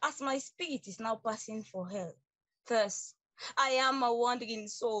 as my spirit is now passing for hell. Thus, I am a wandering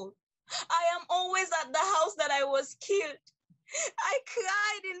soul. I am always at the house that I was killed. I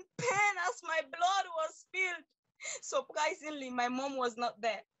cried in pain as my blood was spilled. Surprisingly, my mom was not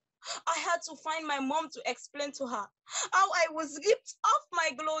there. I had to find my mom to explain to her how I was ripped off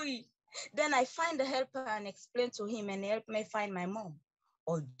my glory. Then I find a helper and explain to him and help me find my mom.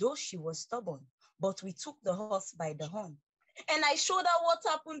 Although she was stubborn, but we took the horse by the horn. And I showed her what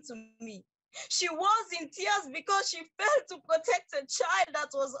happened to me. She was in tears because she failed to protect a child that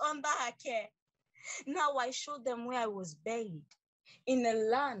was under her care. Now I showed them where I was buried, in a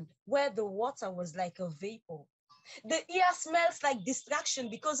land where the water was like a vapor. The air smells like distraction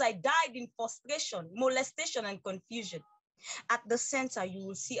because I died in frustration, molestation, and confusion. At the center, you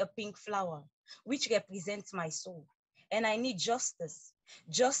will see a pink flower, which represents my soul. And I need justice,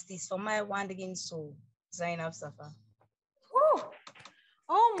 justice for my wandering soul. Zainab Safa.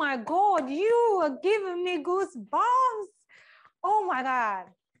 Oh my God, you are giving me goosebumps. Oh my God,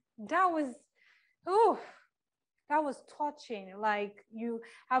 that was, that was touching. Like, you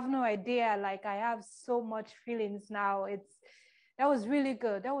have no idea. Like, I have so much feelings now. That was really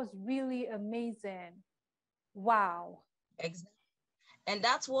good. That was really amazing. Wow. Exactly. And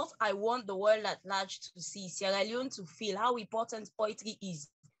that's what I want the world at large to see, Sierra Leone to feel how important poetry is.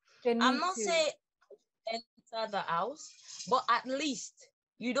 I'm not saying enter the house, but at least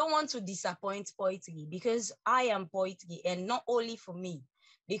you don't want to disappoint poetry, because I am poetry, and not only for me,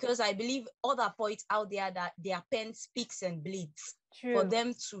 because I believe other poets out there that their pen speaks and bleeds. True. For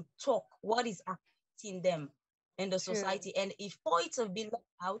them to talk what is affecting them in the society. True. And if poets have been left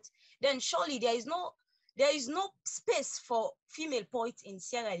out, then surely there is no space for female poets in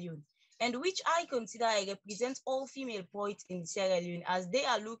Sierra Leone, and which I consider I represent all female poets in Sierra Leone, as they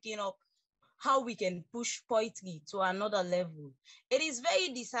are looking up how we can push poetry to another level. It is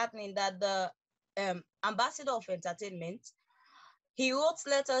very disheartening that the ambassador of entertainment, he wrote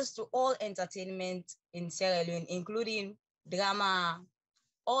letters to all entertainment in Sierra Leone, including drama,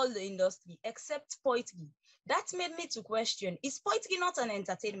 all the industry, except poetry. That made me to question, is poetry not an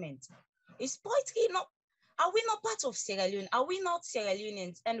entertainment? Is poetry not, are we not part of Sierra Leone? Are we not Sierra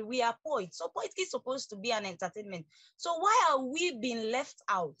Leoneans? And we are poets. So poetry is supposed to be an entertainment. So why are we being left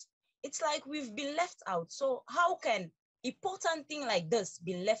out? It's like we've been left out. So how can important thing like this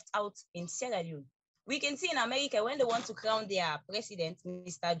be left out in Sierra Leone? We can see in America, when they want to crown their president,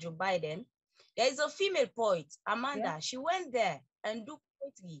 Mr. Joe Biden, there is a female poet, Amanda. Yeah. She went there and do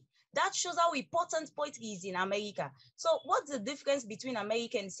poetry. That shows how important poetry is in America. So what's the difference between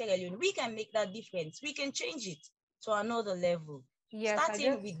America and Sierra Leone? We can make that difference. We can change it to another level,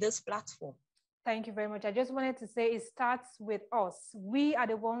 starting with this platform. Thank you very much. I just wanted to say it starts with us. We are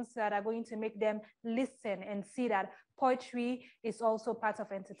the ones that are going to make them listen and see that poetry is also part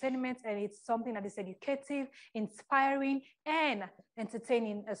of entertainment, and it's something that is educative, inspiring, and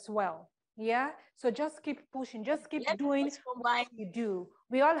entertaining as well. Yeah, so just keep pushing, just keep doing what you do.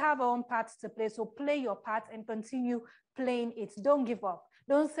 We all have our own parts to play, so play your part and continue playing it. Don't give up.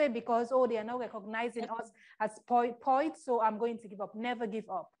 Don't say because, oh, they are not recognizing us as poets, so I'm going to give up. Never give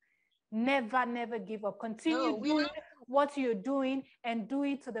up. Never, never give up. Continue doing what you're doing and do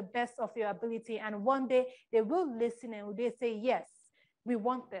it to the best of your ability. And one day they will listen and they say, yes, we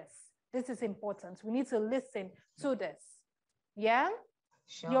want this. This is important. We need to listen to this. Yeah?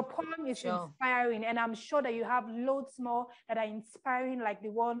 Sure. Your poem is inspiring, and I'm sure that you have loads more that are inspiring, like the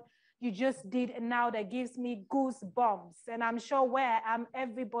one you just did now that gives me goosebumps. And I'm sure where I am,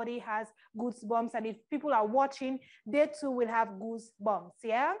 everybody has goosebumps. And if people are watching, they too will have goosebumps.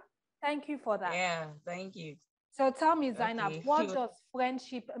 Yeah? Thank you for that. Yeah, thank you. So tell me, Zainab, Okay. what does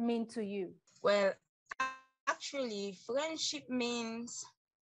friendship mean to you? Well, actually, friendship means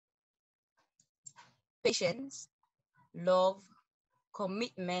patience, love,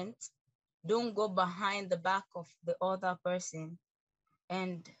 commitment. Don't go behind the back of the other person,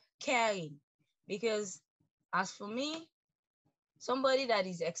 and caring. Because as for me, somebody that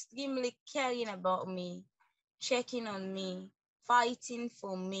is extremely caring about me, checking on me, fighting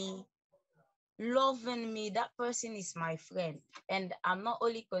for me, loving me, that person is my friend. And I'm not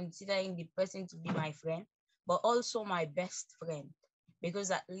only considering the person to be my friend, but also my best friend,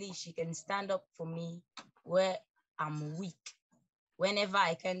 because at least she can stand up for me where I'm weak, whenever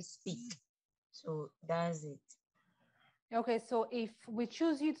I can speak. So that's it. Okay, so if we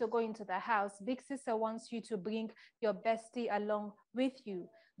choose you to go into the house, Big Sister wants you to bring your bestie along with you.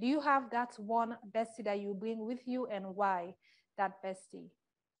 Do you have that one bestie that you bring with you, and why that bestie?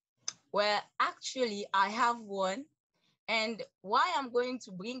 Well, actually, I have one. And why I'm going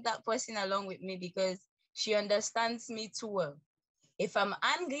to bring that person along with me, because she understands me too well. If I'm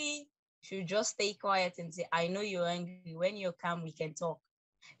angry, she'll just stay quiet and say, I know you're angry. When you're calm, we can talk.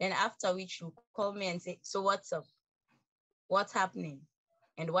 Then after which she'll call me and say, so what's up? What's happening?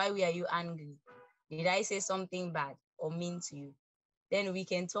 And why are you angry? Did I say something bad or mean to you? Then we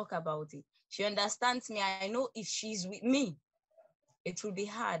can talk about it. She understands me. I know if she's with me, it will be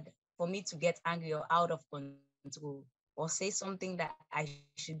hard for me to get angry or out of control, or say something that I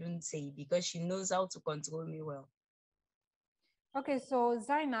shouldn't say, because she knows how to control me well. Okay, so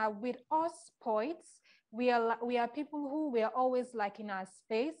Zainab, with us poets, we are people who we are always like in our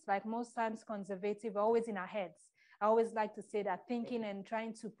space, like most times conservative, always in our heads. I always like to say that, thinking and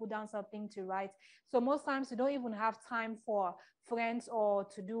trying to put down something to write. So most times we don't even have time for friends or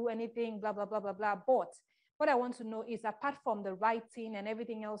to do anything, blah, blah, blah, blah, blah. But what I want to know is, apart from the writing and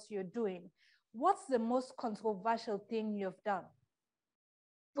everything else you're doing, what's the most controversial thing you've done?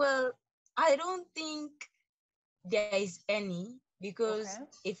 Well, I don't think there is any, because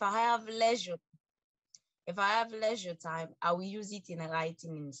if I have leisure time, I will use it in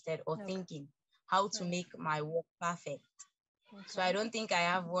writing instead, or thinking how to make my work perfect. So I don't think I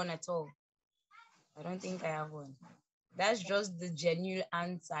have one at all. I don't think I have one. That's just the genuine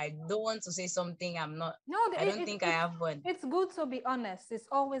answer. I don't want to say something I'm not. No, I don't think I have one. It's good to be honest. It's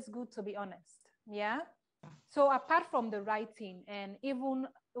always good to be honest. Yeah. So apart from the writing, and even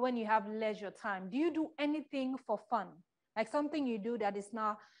when you have leisure time, do you do anything for fun? Like something you do that is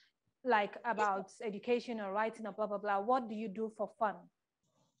not like about education or writing or blah, blah, blah. What do you do for fun?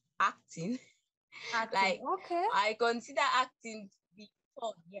 Acting. Like, okay. I consider acting to be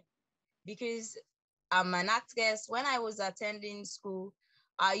fun, yeah. Because I'm an actress. When I was attending school,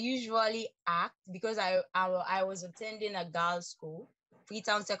 I usually act, because I was attending a girls' school,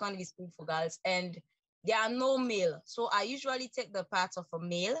 Freetown Secondary School for girls, and there are no male. So I usually take the part of a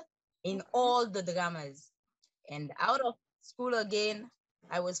male in all the dramas. And out of school again,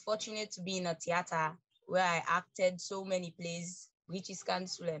 I was fortunate to be in a theater where I acted so many plays, Witches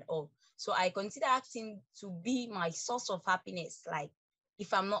Council and all. So I consider acting to be my source of happiness. Like,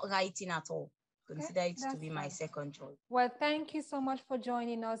 if I'm not writing at all, consider it to be my second choice. Well, thank you so much for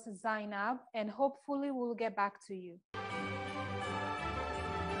joining us, Zainab, and hopefully we'll get back to you.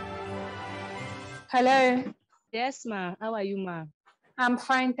 Hello. Yes, ma. How are you, ma? I'm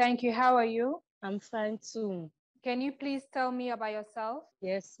fine, thank you. How are you? I'm fine too. Can you please tell me about yourself?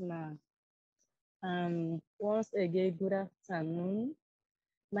 Yes, ma. Once again, good afternoon.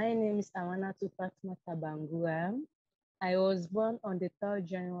 My name is Fatmata Bangura. I was born on the 3rd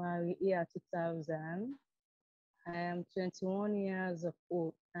January year 2000. I am 21 years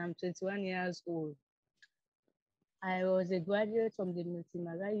old. I'm 21 years old. I was a graduate from the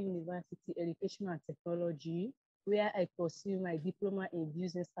Multimara University Education and Technology, where I pursued my diploma in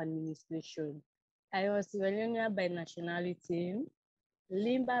business administration. I was Leone by nationality,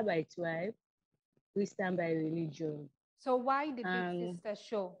 Limba by tribe, Christian by religion. So why the Big Sister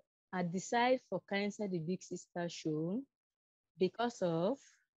show? I decided for cancer the Big Sister show because of,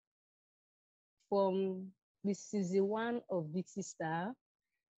 from the season 1 of Big Sister,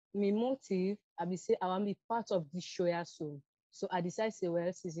 my motive, I be say I want to be part of this show also. So I decided say,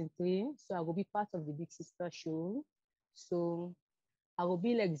 well, season 3, so I will be part of the Big Sister show. So I will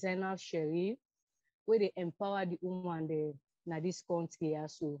be like zainab sherrif, where they empower the woman there in this country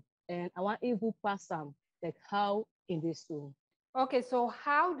also. And I want even pass them like how in this show. Okay, so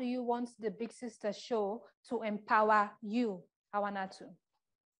how do you want the Big Sister show to empower you, Awanatu?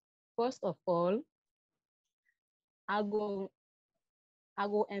 First of all, I go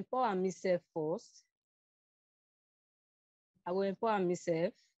empower myself first. I will empower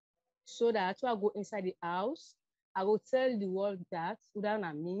myself so that when I go inside the house, I will tell the world that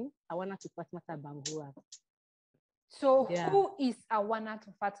Udana me, I want to fatmata bangura. So who is Awana to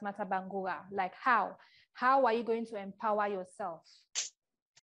Fatmata Bangura? Like how? How are you going to empower yourself?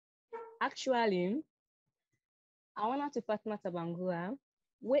 Actually, Awana to Fatmata Bangura,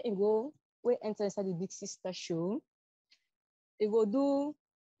 we enter inside the Big Sister show, it will do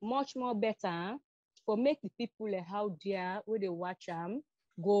much more better for make the people how there where they watch them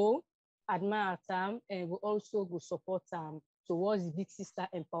go admire them and will also go support them towards the Big Sister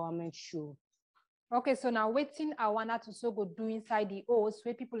Empowerment Show. Okay, so now waiting I wanna to so go do inside the house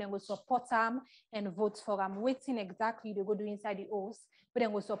where people then go support them and vote for them. Waiting exactly they go do inside the house, but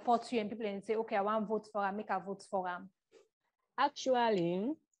then go support you and people then say, okay, I want to vote for them, make a vote for them.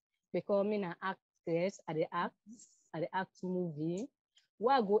 Actually, becoming an actress at the act movie,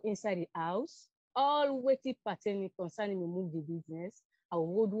 while I go inside the house, all waiting pertaining concerning the movie business, I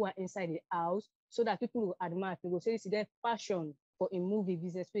will do it inside the house so that people will admire. People will say this is their passion for a movie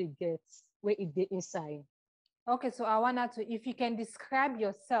business where it gets where it they inside. Okay, so I wanted to, if you can describe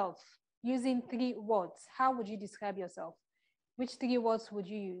yourself using 3 words, how would you describe yourself? Which 3 words would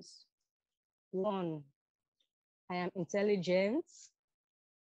you use? 1, I am intelligent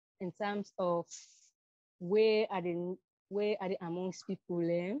in terms of where are they amongst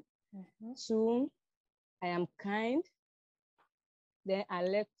people. 2, I am kind. Then I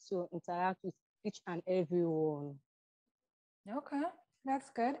like to interact with each and everyone. Okay, that's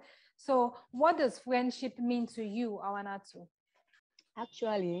good. So what does friendship mean to you, Awanatu?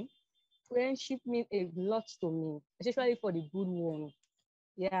 Actually, friendship means a lot to me, especially for the good one.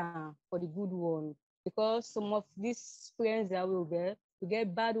 Yeah, for the good one. Because some of these friends that we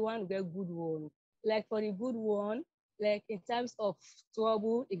get bad one, we get good one. Like for the good one, like in times of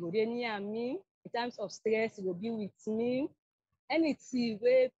trouble, it go near me. In times of stress, it will be with me. Anything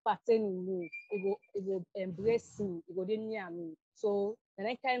wey pertaining me, it will embrace me, it go near me. So the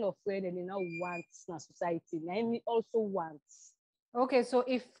next kind of friend and they now want in society. And me also want. Okay, so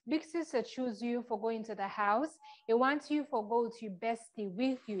if Big Sister choose you for going to the house, it wants you for go to bestie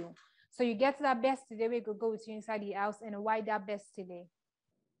with you. So you get that bestie, they will go with you inside the house, and why that bestie day?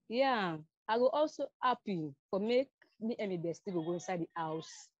 Yeah, I will also happy for make me and my bestie go inside the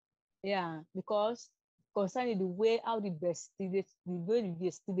house. Yeah, because concerning the way how the way the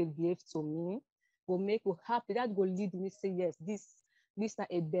bestie they behave to me will make me happy. That will lead me say yes, this is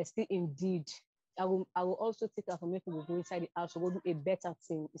a bestie indeed. I will also take her for me to go inside the house to go do a better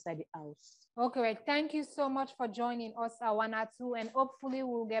thing inside the house. Okay, right. Thank you so much for joining us, Awanatu, and hopefully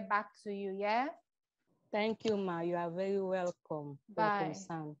we'll get back to you, yeah? Thank you, Ma. You are very welcome. Bye.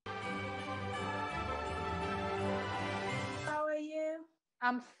 Welcome, How are you?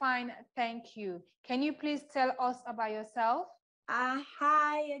 I'm fine, thank you. Can you please tell us about yourself?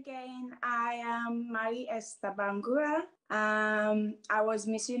 Hi again. I am Mariatu Bangura. I was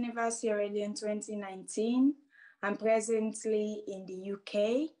Miss Universe Sierra Leone 2019. I'm presently in the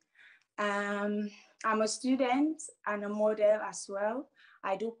UK. I'm a student and a model as well.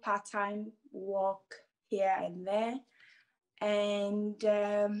 I do part-time work here and there. And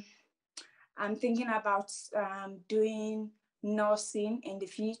I'm thinking about doing nursing in the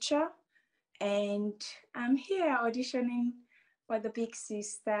future. And I'm here auditioning for the Big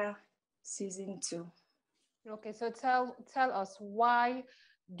Sister season 2. Okay, so tell us, why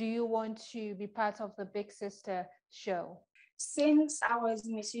do you want to be part of the Big Sister show? Since I was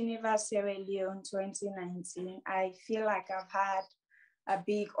Miss Universe Sierra Leone 2019, I feel like I've had a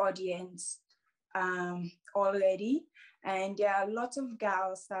big audience already. And there are a lot of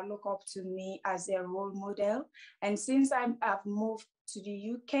girls that look up to me as their role model. And since I've moved to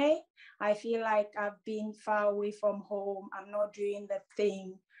the UK, I feel like I've been far away from home. I'm not doing the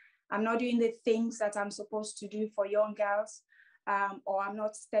things that I'm supposed to do for young girls. Or I'm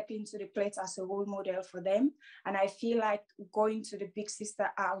not stepping to the plate as a role model for them. And I feel like going to the Big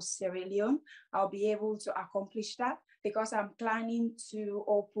Sister House, Sierra Leone, I'll be able to accomplish that because I'm planning to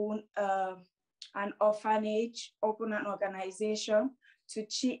open an orphanage, open an organization to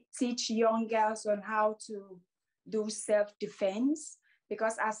teach young girls on how to do self-defense.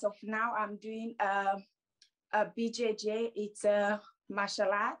 Because as of now, I'm doing a BJJ, it's a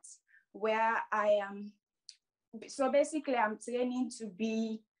martial arts, where I am. So basically, I'm training to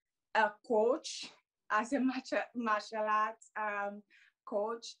be a coach as a martial arts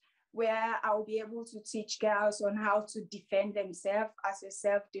coach. where I'll be able to teach girls on how to defend themselves as a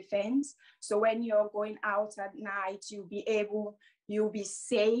self-defense. So when you're going out at night, you'll be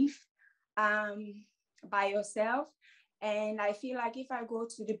safe by yourself. And I feel like if I go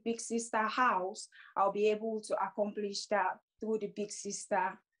to the big sister house, I'll be able to accomplish that through the big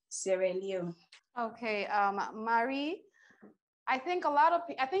sister Sierra Leone. Okay, Marie, I think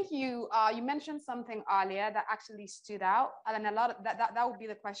you mentioned something earlier that actually stood out, and a lot of that would be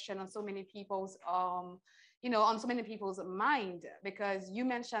the question on so many people's on so many people's mind, because you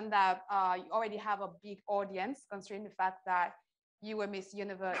mentioned that you already have a big audience, considering the fact that you were Miss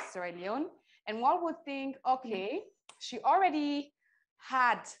Universe Sierra Leone, and one would think, okay, she already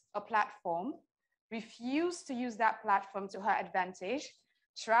had a platform, refused to use that platform to her advantage,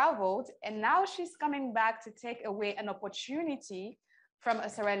 traveled, and now she's coming back to take away an opportunity from a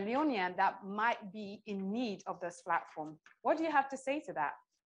Sierra Leonean that might be in need of this platform. What do you have to say to that?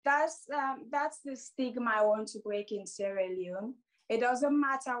 That's the stigma I want to break in Sierra Leone. It doesn't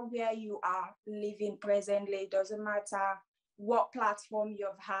matter where you are living presently. It doesn't matter what platform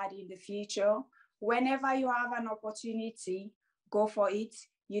you've had in the future. Whenever you have an opportunity, go for it.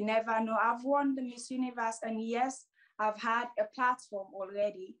 You never know. I've won the Miss Universe, and yes, I've had a platform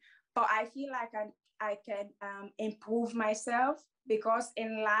already, but I feel like I can improve myself, because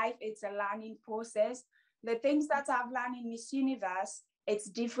in life, it's a learning process. The things that I've learned in Miss Universe, it's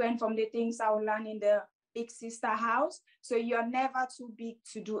different from the things I'll learn in the big sister house. So you're never too big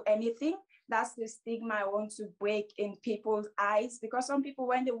to do anything. That's the stigma I want to break in people's eyes, because some people,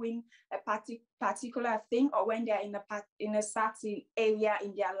 when they win a particular thing, or when they're in a certain area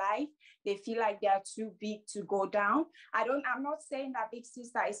in their life, they feel like they are too big to go down. I'm not saying that big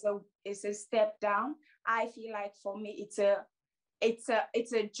sister is a step down. I feel like for me, it's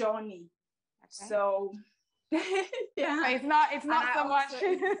a journey. Okay. So yeah, it's not so much.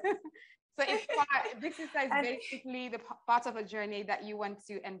 So big sister is basically the part of a journey that you want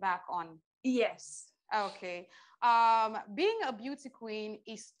to embark on. Yes. Okay. Being a beauty queen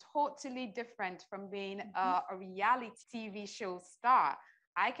is totally different from being a reality TV show star.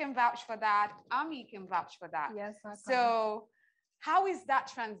 I can vouch for that. Ami can vouch for that. Yes. So how is that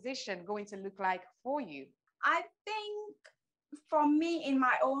transition going to look like for you? I think for me, in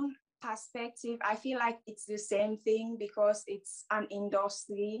my own perspective, I feel like it's the same thing, because it's an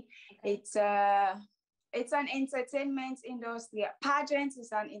industry. Okay. It's an entertainment industry. Pageants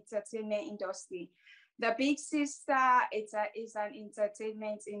is an entertainment industry. The big sister is an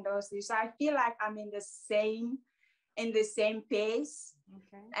entertainment industry. So I feel like I'm in the same pace.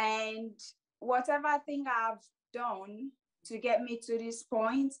 Okay. And whatever thing I've done to get me to this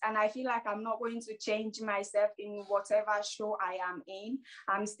point, and I feel like I'm not going to change myself in whatever show I am in.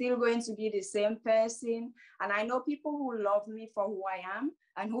 I'm still going to be the same person, and I know people who love me for who I am,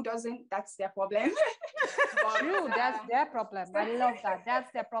 and who doesn't, that's their problem. True, that's their problem. I love that.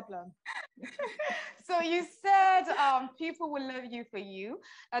 That's their problem. So you said people will love you for you.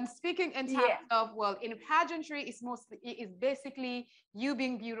 And speaking in terms of, well, in pageantry, it's basically you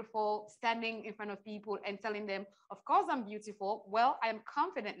being beautiful, standing in front of people and telling them, of course I'm beautiful. Well, I am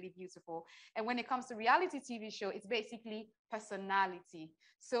confidently beautiful. And when it comes to reality TV show, it's basically personality.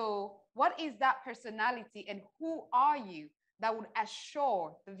 So what is that personality, and who are you that would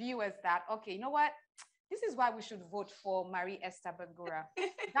assure the viewers that, okay, you know what? This is why we should vote for Marie Esther Bangura.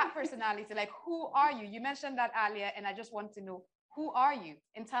 That personality, like, who are you? You mentioned that earlier, and I just want to know, who are you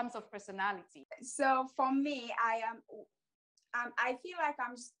in terms of personality? So for me, I feel like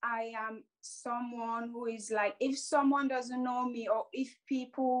I am someone who is like, if someone doesn't know me, or if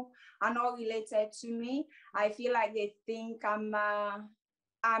people are not related to me, I feel like they think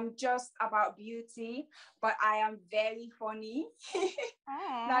I'm just about beauty, but I am very funny.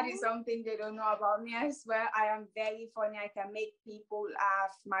 That is something they don't know about me as well. I am very funny. I can make people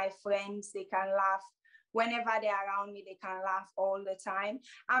laugh. My friends, they can laugh. Whenever they're around me, they can laugh all the time.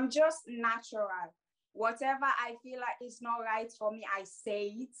 I'm just natural. Whatever I feel like is not right for me, I say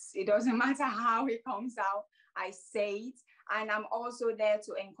it. It doesn't matter how it comes out, I say it. And I'm also there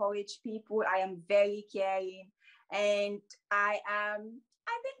to encourage people. I am very caring. And I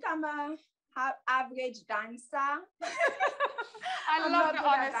think I'm a average dancer. I love the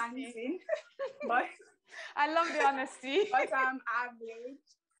honesty. Dancing, but I love the honesty. But I'm average.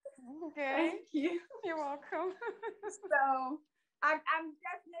 Okay. Thank you. You're welcome. So I'm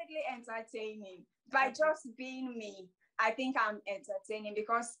definitely entertaining. By just being me, I think I'm entertaining,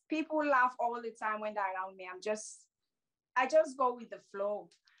 because people laugh all the time when they're around me. I just go with the flow,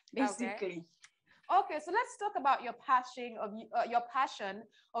 basically. Okay, so let's talk about your passion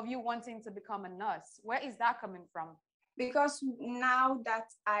of you wanting to become a nurse. Where is that coming from? Because now that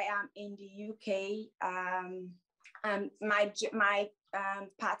I am in the UK, my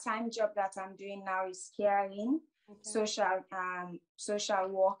part-time job that I'm doing now is caring, social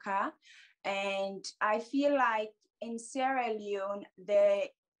worker, and I feel like in Sierra Leone the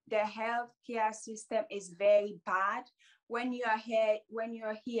healthcare system is very bad. When you're here,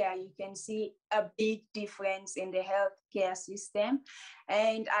 you can see a big difference in the healthcare system.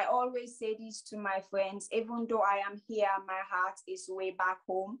 And I always say this to my friends, even though I am here, my heart is way back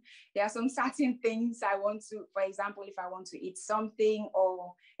home. There are some certain things I want to, for example, if I want to eat something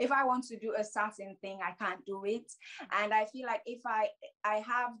or if I want to do a certain thing, I can't do it. And I feel like if I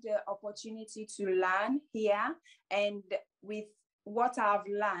have the opportunity to learn here, and with what I've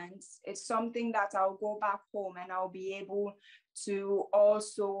learned, it's something that I'll go back home and I'll be able to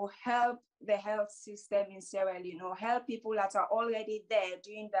also help the health system in Sierra Leone, help people that are already there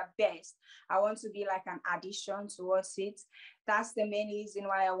doing their best. I want to be like an addition towards it. That's the main reason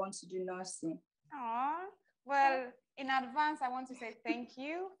why I want to do nursing. Well, in advance, I want to say thank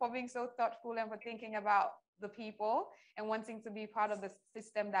you for being so thoughtful and for thinking about the people and wanting to be part of the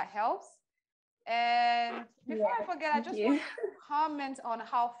system that helps. And before I forget, I just want to comment on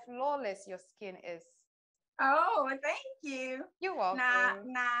how flawless your skin is. Oh, thank you. You're welcome.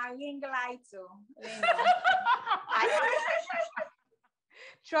 Ring light.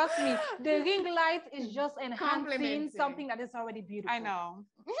 Trust me, the ring light is just enhancing something that is already beautiful. I know.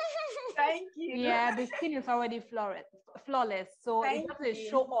 Thank you. Yeah, the skin is already flawless. So it doesn't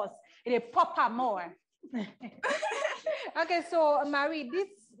show us. It pop up more. Okay, so Marie,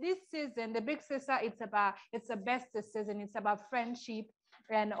 this season, the Big Sister, it's a best season. It's about friendship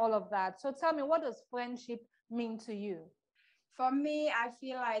and all of that. So tell me, what does friendship mean to you? For me, I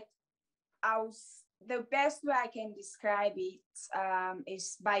feel like the best way I can describe it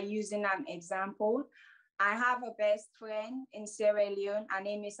is by using an example. I have a best friend in Sierra Leone. Her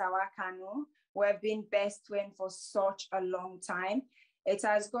name is Awakano. We've been best friends for such a long time. It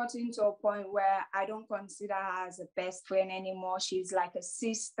has gotten to a point where I don't consider her as a best friend anymore. She's like a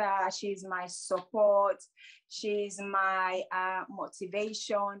sister. She's my support. She's my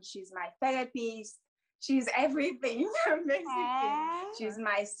motivation. She's my therapist. She's everything, basically. She's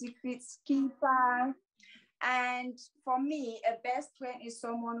my secret keeper. And for me, a best friend is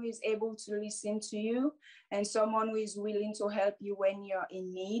someone who is able to listen to you and someone who is willing to help you when you're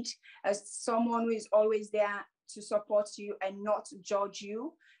in need, as someone who is always there to support you and not judge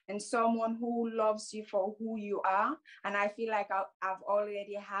you, and someone who loves you for who you are. And I feel like I've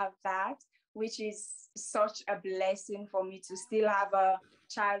already have that, which is such a blessing for me to still have a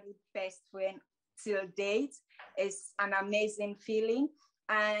childhood best friend till date. It's an amazing feeling.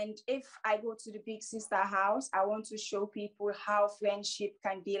 And if I go to the Big Sister house, I want to show people how friendship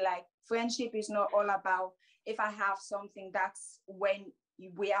can be like. Friendship is not all about if I have something, that's when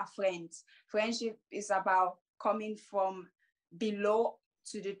we are friends. Friendship is about coming from below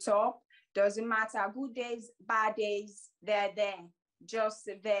to the top. Doesn't matter, good days, bad days, they're there, just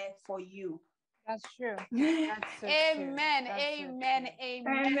there for you. That's true. That's so Amen. true. Amen.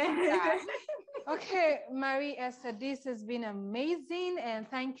 Amen. Okay, Marie Esther, this has been amazing, and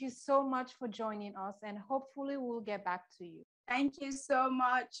thank you so much for joining us, and hopefully we'll get back to you. Thank you so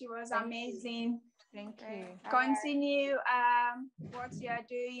much. It was amazing. Thank you. Continue what you are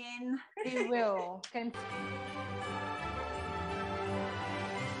doing. We will.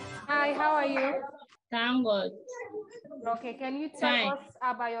 Hi, how are you? Thank God. Okay, can you tell us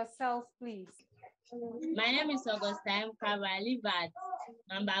about yourself, please? My name is Augustine Kava. I live at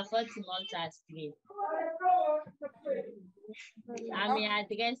number 40 Malta Street. I'm a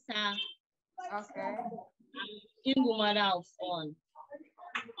hairdresser. Okay. I'm a single mother of one.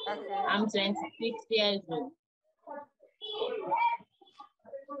 Okay. I'm 26 years old.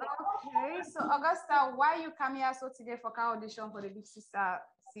 Okay, so Augusta, why you come here so today for car audition for the Big Sister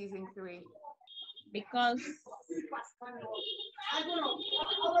season 3? Because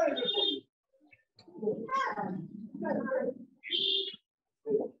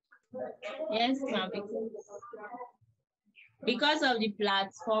yes, ma'am. Because of the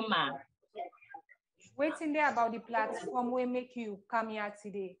platform. What's in there about the platform will make you come here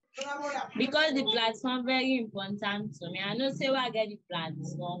today? Because the platform very important to me. I know say I get the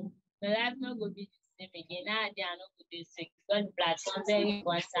platform, the life not going to be the same again. Now they are not going to be sick. Because the platform very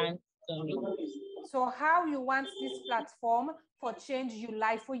important to me. So how you want this platform for change your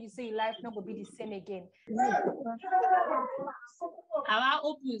life, or you say your life not going to be the same again? I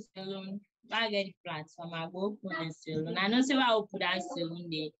will open salone. I get the platform. I go open a salone. I know say I open that salone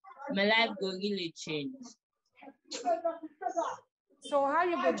there. My life will really change. So how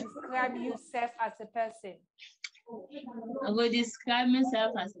you go describe yourself as a person? I will describe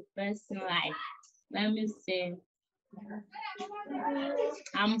myself as a person like, let me say,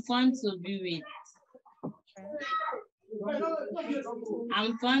 I'm fun to be with.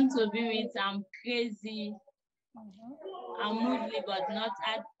 I'm fun to be with. I'm crazy. I'm moody, but not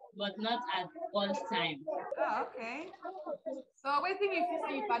at all time. Oh, okay. So wait till you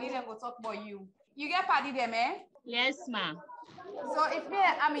see you party them go talk about you. You get party them, eh? Yes, ma'am. So if me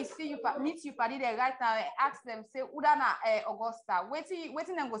and Ami see you meet you party there right now and ask them, say Udana Augusta,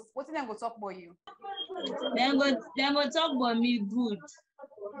 waiting them go talk about you. Then go talk about me good.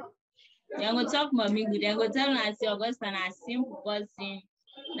 Then go talk about me good. Then go tell me I say Augusta and a simple person.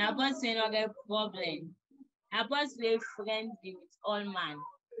 Now person not get problem. I person be friendly with all man.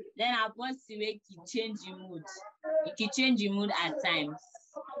 Then I person way he change the mood. He can change the mood at times.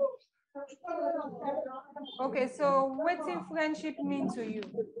 Okay, so what does friendship mean to you?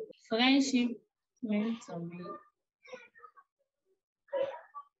 Friendship means to me.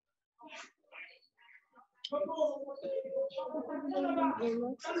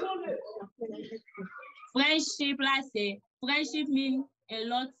 Friendship, let's say, friendship means a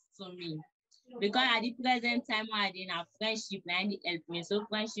lot to me. Because at the present time, I didn't have friendship and it helped me. So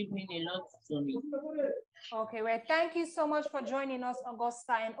friendship means a lot to me. Okay, well, thank you so much for joining us,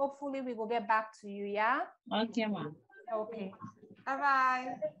 Augusta, and hopefully we will get back to you, yeah? Okay, ma'am. Okay.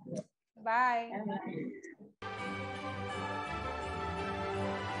 Bye-bye. Bye.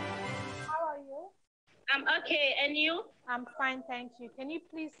 How are you? I'm okay, and you? I'm fine, thank you. Can you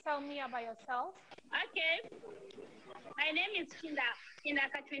please tell me about yourself? Okay. My name is Kinda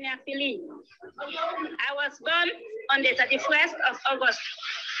Katrina Philly. I was born on the 31st of August,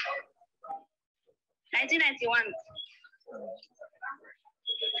 1991,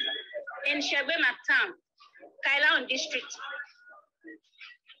 in Shebema town, Kailaon district.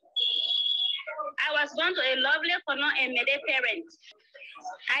 I was born to a lovely Kono and Mede parent.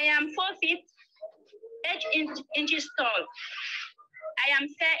 I am 4 feet, 8 inches tall. I am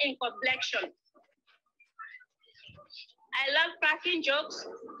fair in complexion. I love cracking jokes.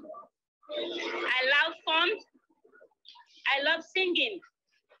 I love fun. I love singing.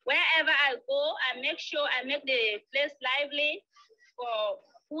 Wherever I go, I make sure I make the place lively for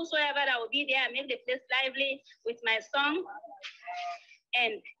whosoever that will be there. I make the place lively with my song,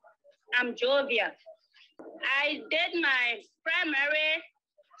 and I'm jovial. I did my primary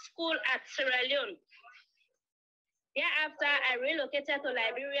school at Sierra Leone. Thereafter, I relocated to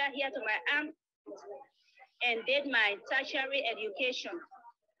Liberia here to my aunt and did my tertiary education.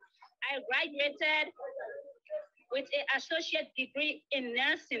 I graduated with an associate degree in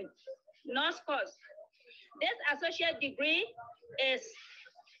nursing, nurse course. This associate degree is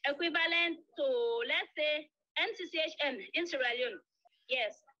equivalent to, let's say, NCCHN in Sierra Leone.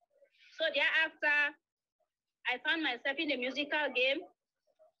 Yes. So thereafter, I found myself in the musical game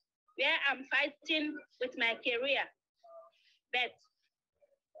where I'm fighting with my career. But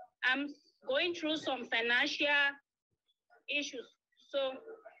I'm going through some financial issues, so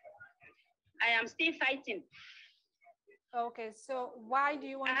I am still fighting. Okay, so why do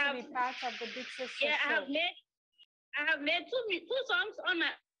you want to be part of the Big Sister show? I have made two songs on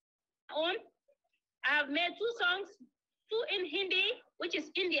my own. I have made 2 songs, 2 in Hindi, which is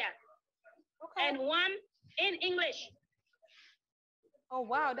India, okay, and 1 in English. Oh,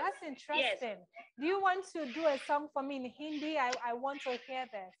 wow, that's interesting. Yes. Do you want to do a song for me in Hindi? I want to hear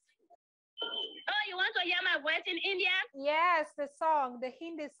this. Oh, you want to hear my voice in India? Yes, the song, the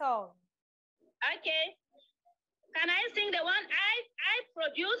Hindi song. Okay. Can I sing the one I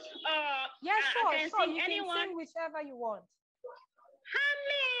produce, or yes, sure, I can sure. sing You anyone? Can sing whichever you want.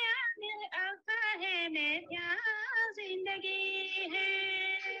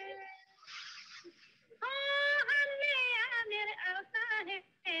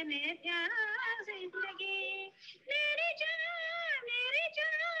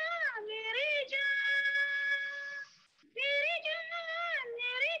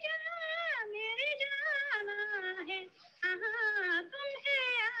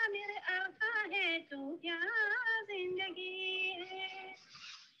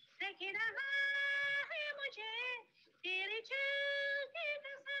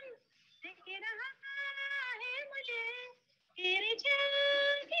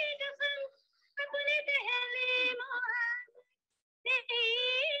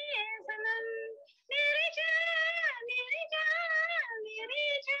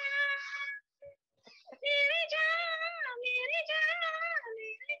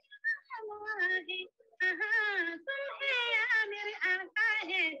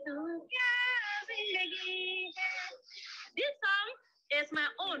 This song is my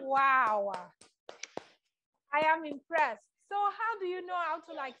own. Wow. I am impressed. So how do you know how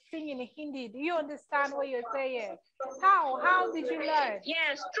to like sing in Hindi? Do you understand what you're saying? How did you learn?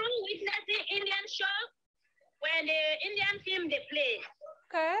 Yes, through witnessing Indian shows when the Indian film they play.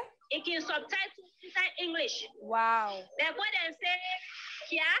 Okay. It can subtitle inside English. Wow. Like what they say,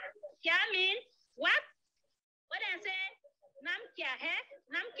 kya mean what? What they say, nam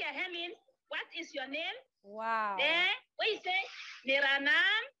kya hai mean what is your name? Wow. Then what you say, mera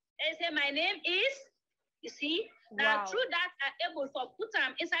naam, they say my name is, you see. Now through that I'm able to put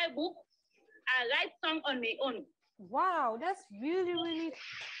them inside book, I write song on my own. Wow, that's really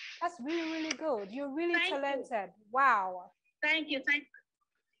good. You're really talented. Wow. Thank you.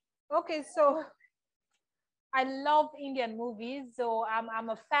 Okay, so I love Indian movies, so I'm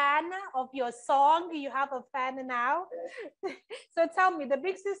a fan of your song. You have a fan now. So tell me, the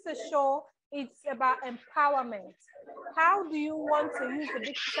Big Sister show, it's about empowerment. How do you want to use the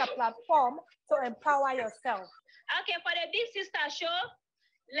Big Sister platform to empower yourself? Okay, for the Big Sister show,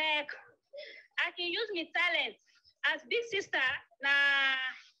 like I can use my talent as Big Sister. I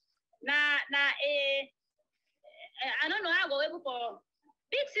don't know how I go able for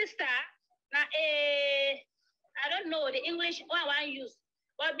Big Sister. I don't know the English what I want to use.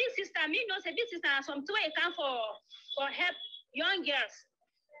 But Big Sister, me know say Big Sister some two way come for help young girls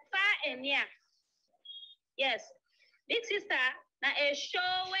far and near. Yes, Big Sister now a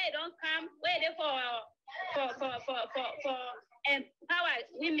show where don't come where they for empower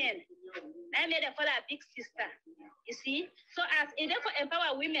women. I made it for that Big Sister. You see, so as it for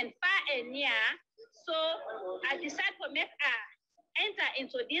empower women far and near. So I decided to make enter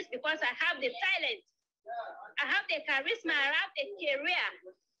into this because I have the talent, I have the charisma, I have the career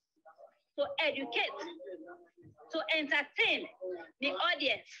to educate, to entertain the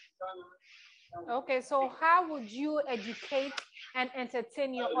audience. Okay, so how would you educate and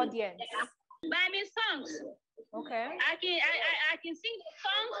entertain your audience? By me songs. Okay. I can sing the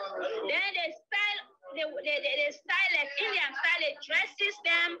songs, then they style like Indian style, they dresses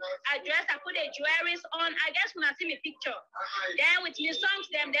them, I put the jewelries on. I guess when I see my picture. Then with the songs,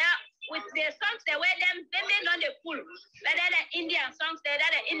 with the songs they wear them, they on the pool. Like that the Indian songs, that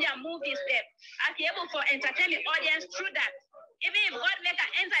the Indian movies there. I can able to entertain the audience through that. Even if God make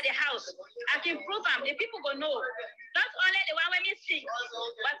her enter the house, I can prove them. The people go know. Not only the one when me sing,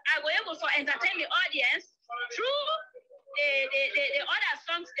 but I will able to entertain the audience through the other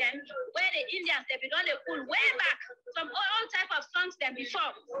songs then, where the Indians they be done the pool way back, some all type of songs then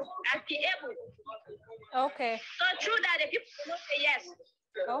before. I be able. Okay. So through that the people know say yes.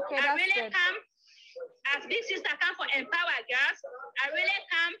 Okay, I that's really good. come as Big Sister come for empower girls. I really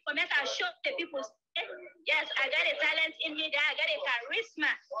come for make her show the people. Yes, I got a talent in me. I got a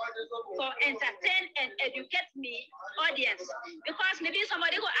charisma for entertain and educate me audience. Because maybe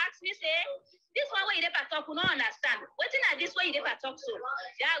somebody will ask me, say, this one way you never talk, we don't understand. What's in this way you never talk so?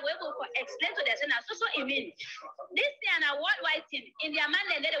 Yeah, we will explain to the center. So it means this thing and a worldwide thing in their man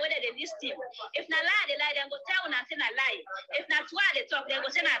they the way they listen. If not lie, they lie, then go tell when I say not lie. If not why they talk, they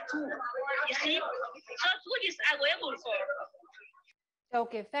go say not two. You see? So through this I go able for.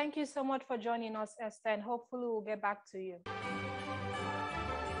 Okay, thank you so much for joining us, Esther, and hopefully we'll get back to you.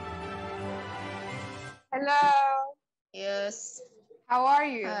 Hello. Yes. How are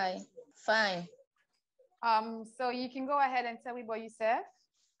you? Hi. Fine. So you can go ahead and tell me about yourself.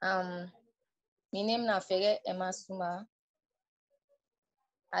 My name na Fere Emma Suma.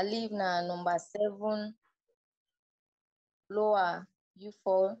 I live na number 7 Lower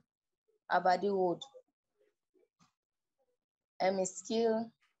U4 Abadi Road. I'm a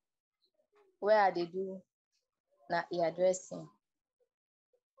skill where I do na hairdressing.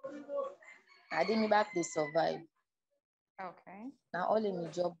 I didn't back they survive. Okay. Now all in my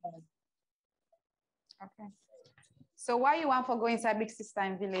job. Okay. So why you want for go inside Big Sister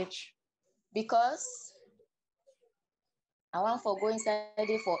in village? Because I want for go inside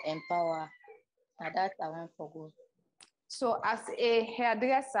there for empower. Now that I want for go. So as a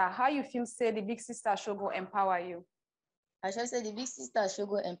hairdresser, how you feel say the Big Sister should go empower you? I should say the Big Sister should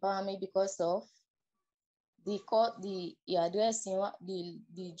go empower me because of the hairdressing,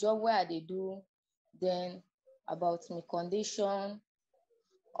 the job where they do, then about my condition,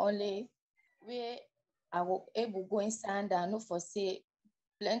 only where I will able go inside and know for say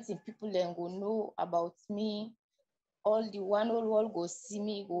plenty people then go know about me. All the one who go see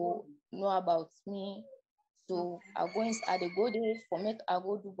me go know about me. So I go inside, I go there for make I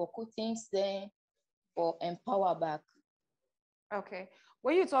go do beaucoup things there for empower back. Okay.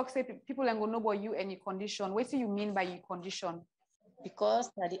 When you talk, say people and go know about you and your condition, what do you mean by your condition? Because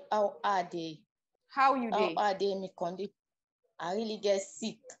how are they? How you dey? How are they? My condition, I really get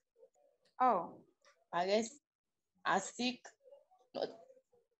sick. Oh. I guess I sick,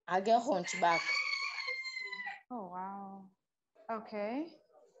 I get hunchback. Oh, wow. Okay.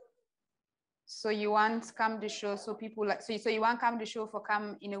 So you want come the show so people like so you want come the show for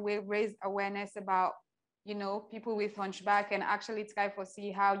come in a way raise awareness about people with hunchback and actually try for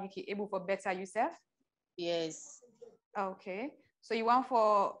see how you can able for better yourself? Yes. Okay. So you want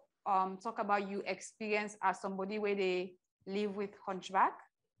for talk about you experience as somebody where they live with hunchback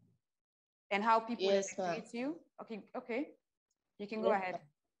and how people treat you? Okay, okay. You can go ahead.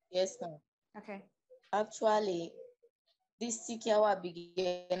 Yes, ma'am. Okay. Actually, this sick hour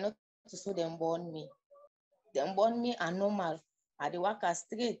began not to so them born me. Them born me are normal. I dey work as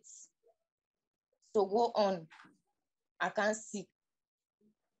straight. So go on. I can't sick.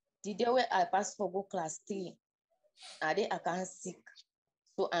 The day where I pass for go class 3, I can't sick.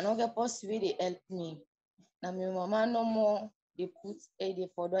 So I no get possible they help me. Now my mama no more. They put a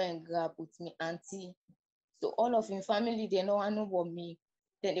photo and grab with me auntie. So all of in family they know I know about me.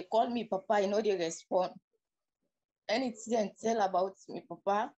 Then they call me papa. They respond. Anything tell about me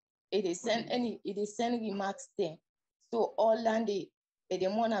papa. They send remarks there. So all that they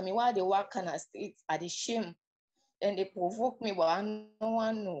mourn me while they walk on the street at the shame. Then they provoke me, but I no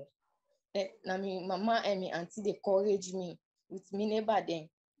one know. Now me mama and me auntie they encourage me with me neighbor then.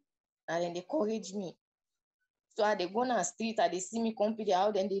 And then they encourage me. So I they go on the street, they see me come to the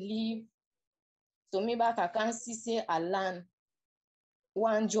house, then they leave. So me back I can't see say I learn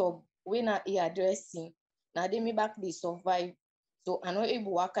one job when I addressing. Now they me back they survive. So I not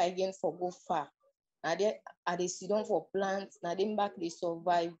able to work again for go far. Now they sit down for plants. Now they back they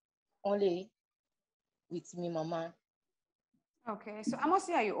survive only with me mama. Okay, so how much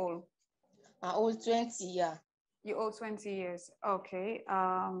are you old? I old 20 years. You old 20 years. Okay.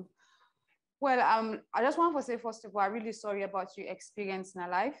 Well, I just want to say, first of all, I'm really sorry about your experience in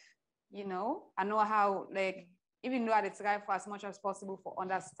life. I know how, like, even though I try for as much as possible for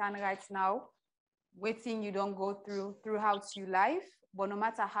understand right now, waiting you don't go throughout your life. But no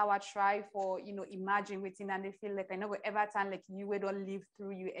matter how I try for, imagine waiting and they feel like I know ever time like you don't live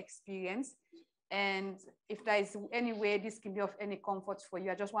through your experience. And if there is any way this can be of any comfort for you,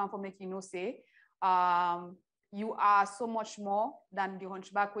 I just want to make say, you are so much more than the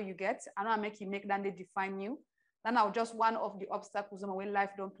hunchback where you get. I don't make you make that they define you. Then now just one of the obstacles when life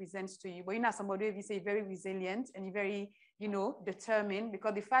don't present to you. But somebody if you say very resilient and you're very, determined,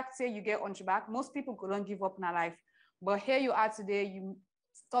 because the fact say you get hunchback, most people don't give up in their life. But here you are today, you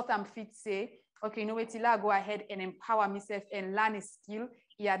thought I'm fit say, okay, till I go ahead and empower myself and learn a skill.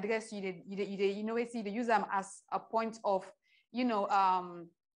 He address you, they use them as a point of,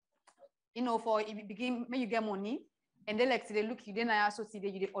 for if you begin when you get money, and they like they look you, then I also see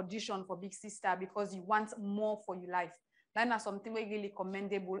that you audition for Big Sister because you want more for your life. That's something really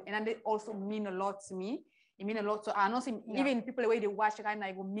commendable, and they also mean a lot to me. It mean a lot to I know even people the way they watch right now,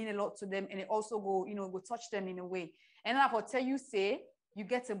 it will mean a lot to them, and it also go go touch them in a way. And I will tell you say you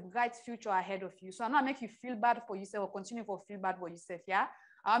get a bright future ahead of you. So I'm not make you feel bad for yourself or continue to feel bad for yourself. Yeah,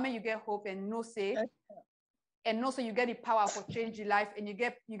 I'll make you get hope and no say. And also you get the power for change your life, and you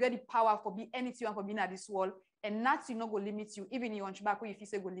get the power for be anything you want for being at this world, and not you go limit you, even your hunchback if you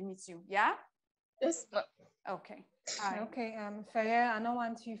say go limit you. Yeah. Yes, ma'am. Okay. Okay. Ferrer, I don't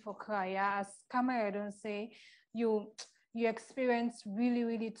want you for cry. Yeah, as kamara don't say, you experience really,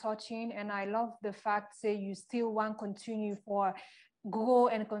 really touching, and I love the fact say you still want continue for grow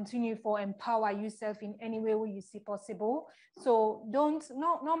and continue for empower yourself in any way where you see possible. So don't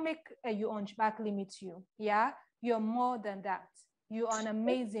make your hunchback limit you. Yeah, you're more than that. You are an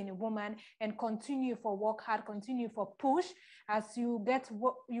amazing woman, and continue for work hard, continue for push as you get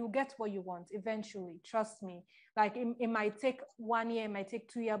what you want eventually. Trust me. Like it might take 1 year, it might take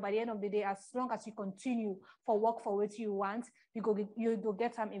 2 years. By the end of the day, as long as you continue for work for what you want, you go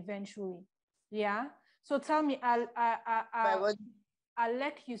get them eventually. Yeah. So tell me, I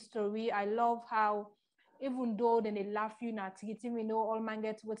like your story. I love how even though then they laugh you not getting we know all man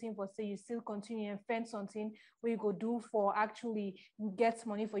get waiting for say you still continue and find something where you go do for actually get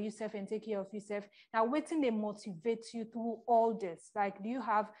money for yourself and take care of yourself. Now waiting they motivate you through all this. Like do you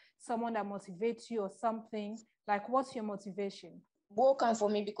have someone that motivates you or something? Like what's your motivation? Working for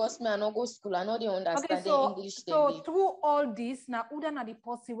me because me I not go school, I know they understand the English. So through all this, now Udan are the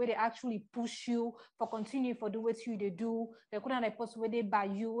person where they actually push you for continue for do what you they do. They couldn't the person where they buy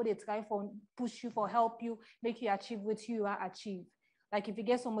you, where they try for push you for help you, make you achieve what you are achieve. Like if you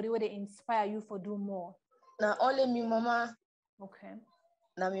get somebody where they inspire you for do more. Now only me mama. Okay.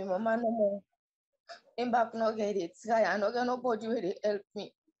 Now me mama no more. In back no get it. Try I no get nobody where they help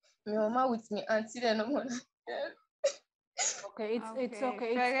me. Me mama with me auntie they no more. Okay, it's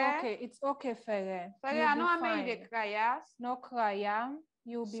okay. It's okay, Ferre. Ferre, I know I made you cry, yes? No cry, yeah?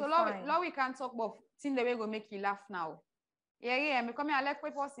 You'll be so fine. So, we can talk about things the way go make you laugh now. Yeah, me come here, I like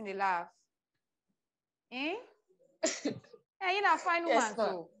people in the laugh. Eh? Yeah, you're not fine woman,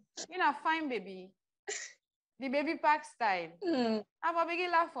 so. You're not fine, baby. The baby pack style. Have a big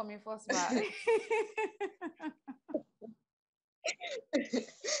laugh for me first, but.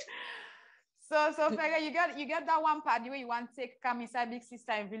 So Ferre, you get that one party where you want to come inside big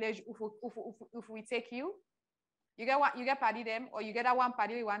sister in village if we take you. You get party them, or you get that one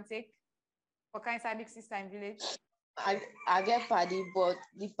party where you want to take for come inside big sister in village. I get party, but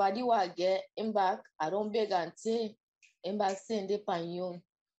the party where I get him back, I don't beg and say him back saying they pan.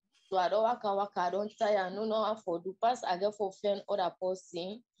 So I don't work, I don't tire, I don't know how for do pass. I get for friend other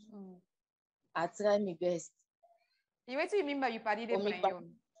person. I try my best. What do you mean by you party them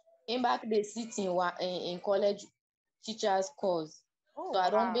pan? In back they sit in college teachers course. So I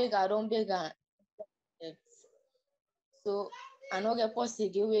don't beg and so I don't get post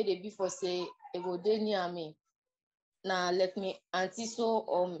again where they before say they go there near me. Now let me auntie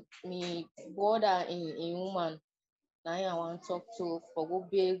so me brother in woman. Now I want to talk to for go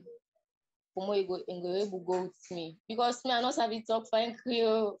big. For more go able go with me because me I not have talk fine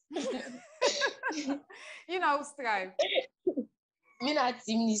Creole. You know strive. Me not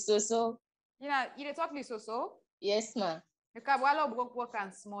team ni so. You know you talk ni so. Yes ma. Because while work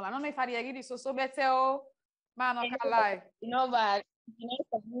and small. I don't know if I read this so better oh man I can lie. You know but you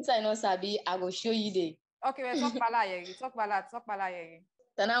know I know sabi I go show you the. Okay, we talk bala here. Talk bala here.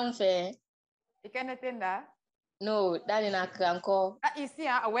 Tana unfair. You can't attend that. No, that in a cranko. You see,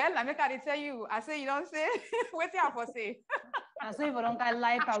 well, I make I tell you. I say you don't say. What you have to say? And so if you don't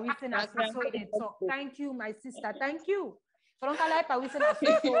lie, we say as so they talk. Thank you, my sister. Thank you. If you don't lie, we say as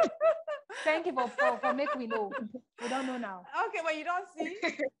so. Thank you for making me know. We don't know now. Okay, but you don't see.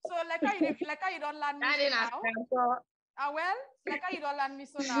 So like how you don't learn me so now. Well, like how you don't learn me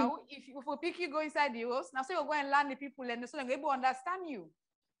so now. If we pick you go inside the house, now so you go and learn the people and so they're able to understand you.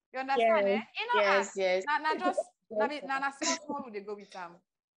 You understand, yes, eh? You know, yes. Now just small they go with them.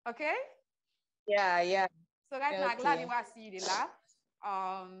 Okay? Yeah. So right now, glad you are see the laugh.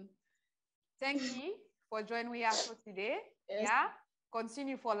 Thank you for joining me here today. Yes. Yeah.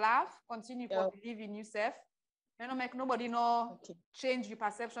 Continue for laugh. Continue for believe in yourself. You know, make nobody change your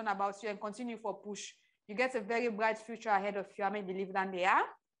perception about you and continue for push. You get a very bright future ahead of you. I may believe that they are.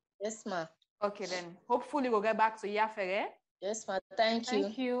 Yes, ma. Okay, then. Hopefully we'll get back to you, Ferre. Yes, ma. Thank you.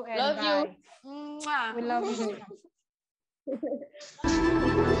 Thank you. And love bye. you. We love you.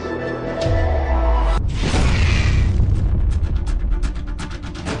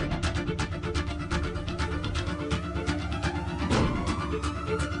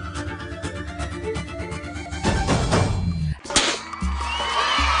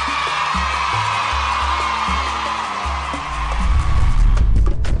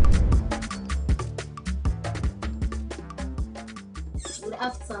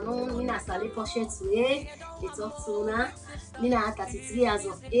 Afternoon, Mina Sally Portrait today. They talk to Una. Mina 33 years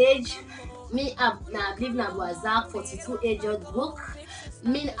of age. Me na live na Boazak 42 age old book.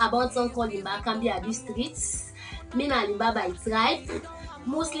 Min about some called Limba can be at these streets. Mina Limba by tribe,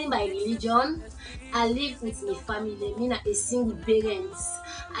 Muslim by religion. I live with my family. Mina a single parent.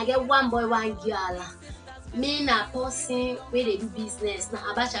 I get one boy, one girl. Me na person where they do business. Na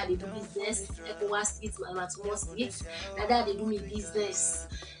Abacha they do business. Ekowa Street, Malmatumo Street. Na that they do me business.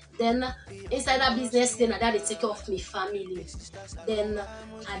 Then inside that business, then that they take care of my family. Then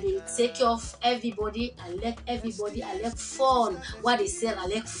I they take care of everybody. I like everybody. I like fun. What they sell, I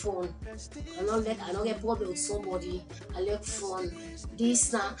like fun. I don't get problem with somebody. I like fun.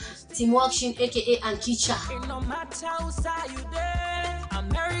 This na Team Workshin, aka Ankicha. No matter how sad you there,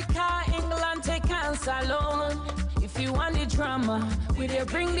 America, England, take and salone. If you want the drama, we dey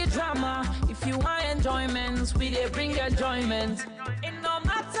bring the drama. If you want enjoyment, we dey bring enjoyment. It no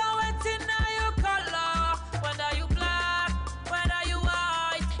matter what in your color, whether you black, whether you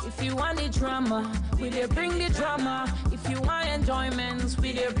white. If you want the drama, we dey bring the drama. If you want enjoyment,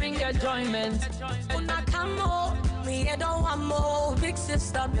 we dey bring enjoyment. Una come on, me I don't want more. Big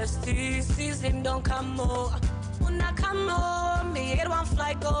sister, bestie, season don't come more. Una come on, me I don't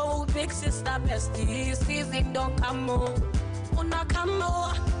fly go. Big sister, bestie, season don't come more. Una come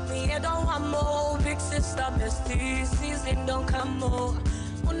on, me I don't want more. Big sister, bestie, season don't come more.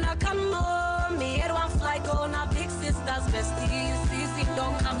 Una come on, me I don't fly go. Now big sisters, bestie, season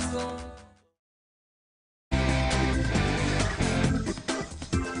don't come more.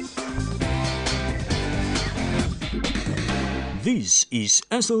 This is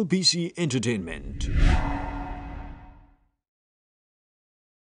SLBC Entertainment.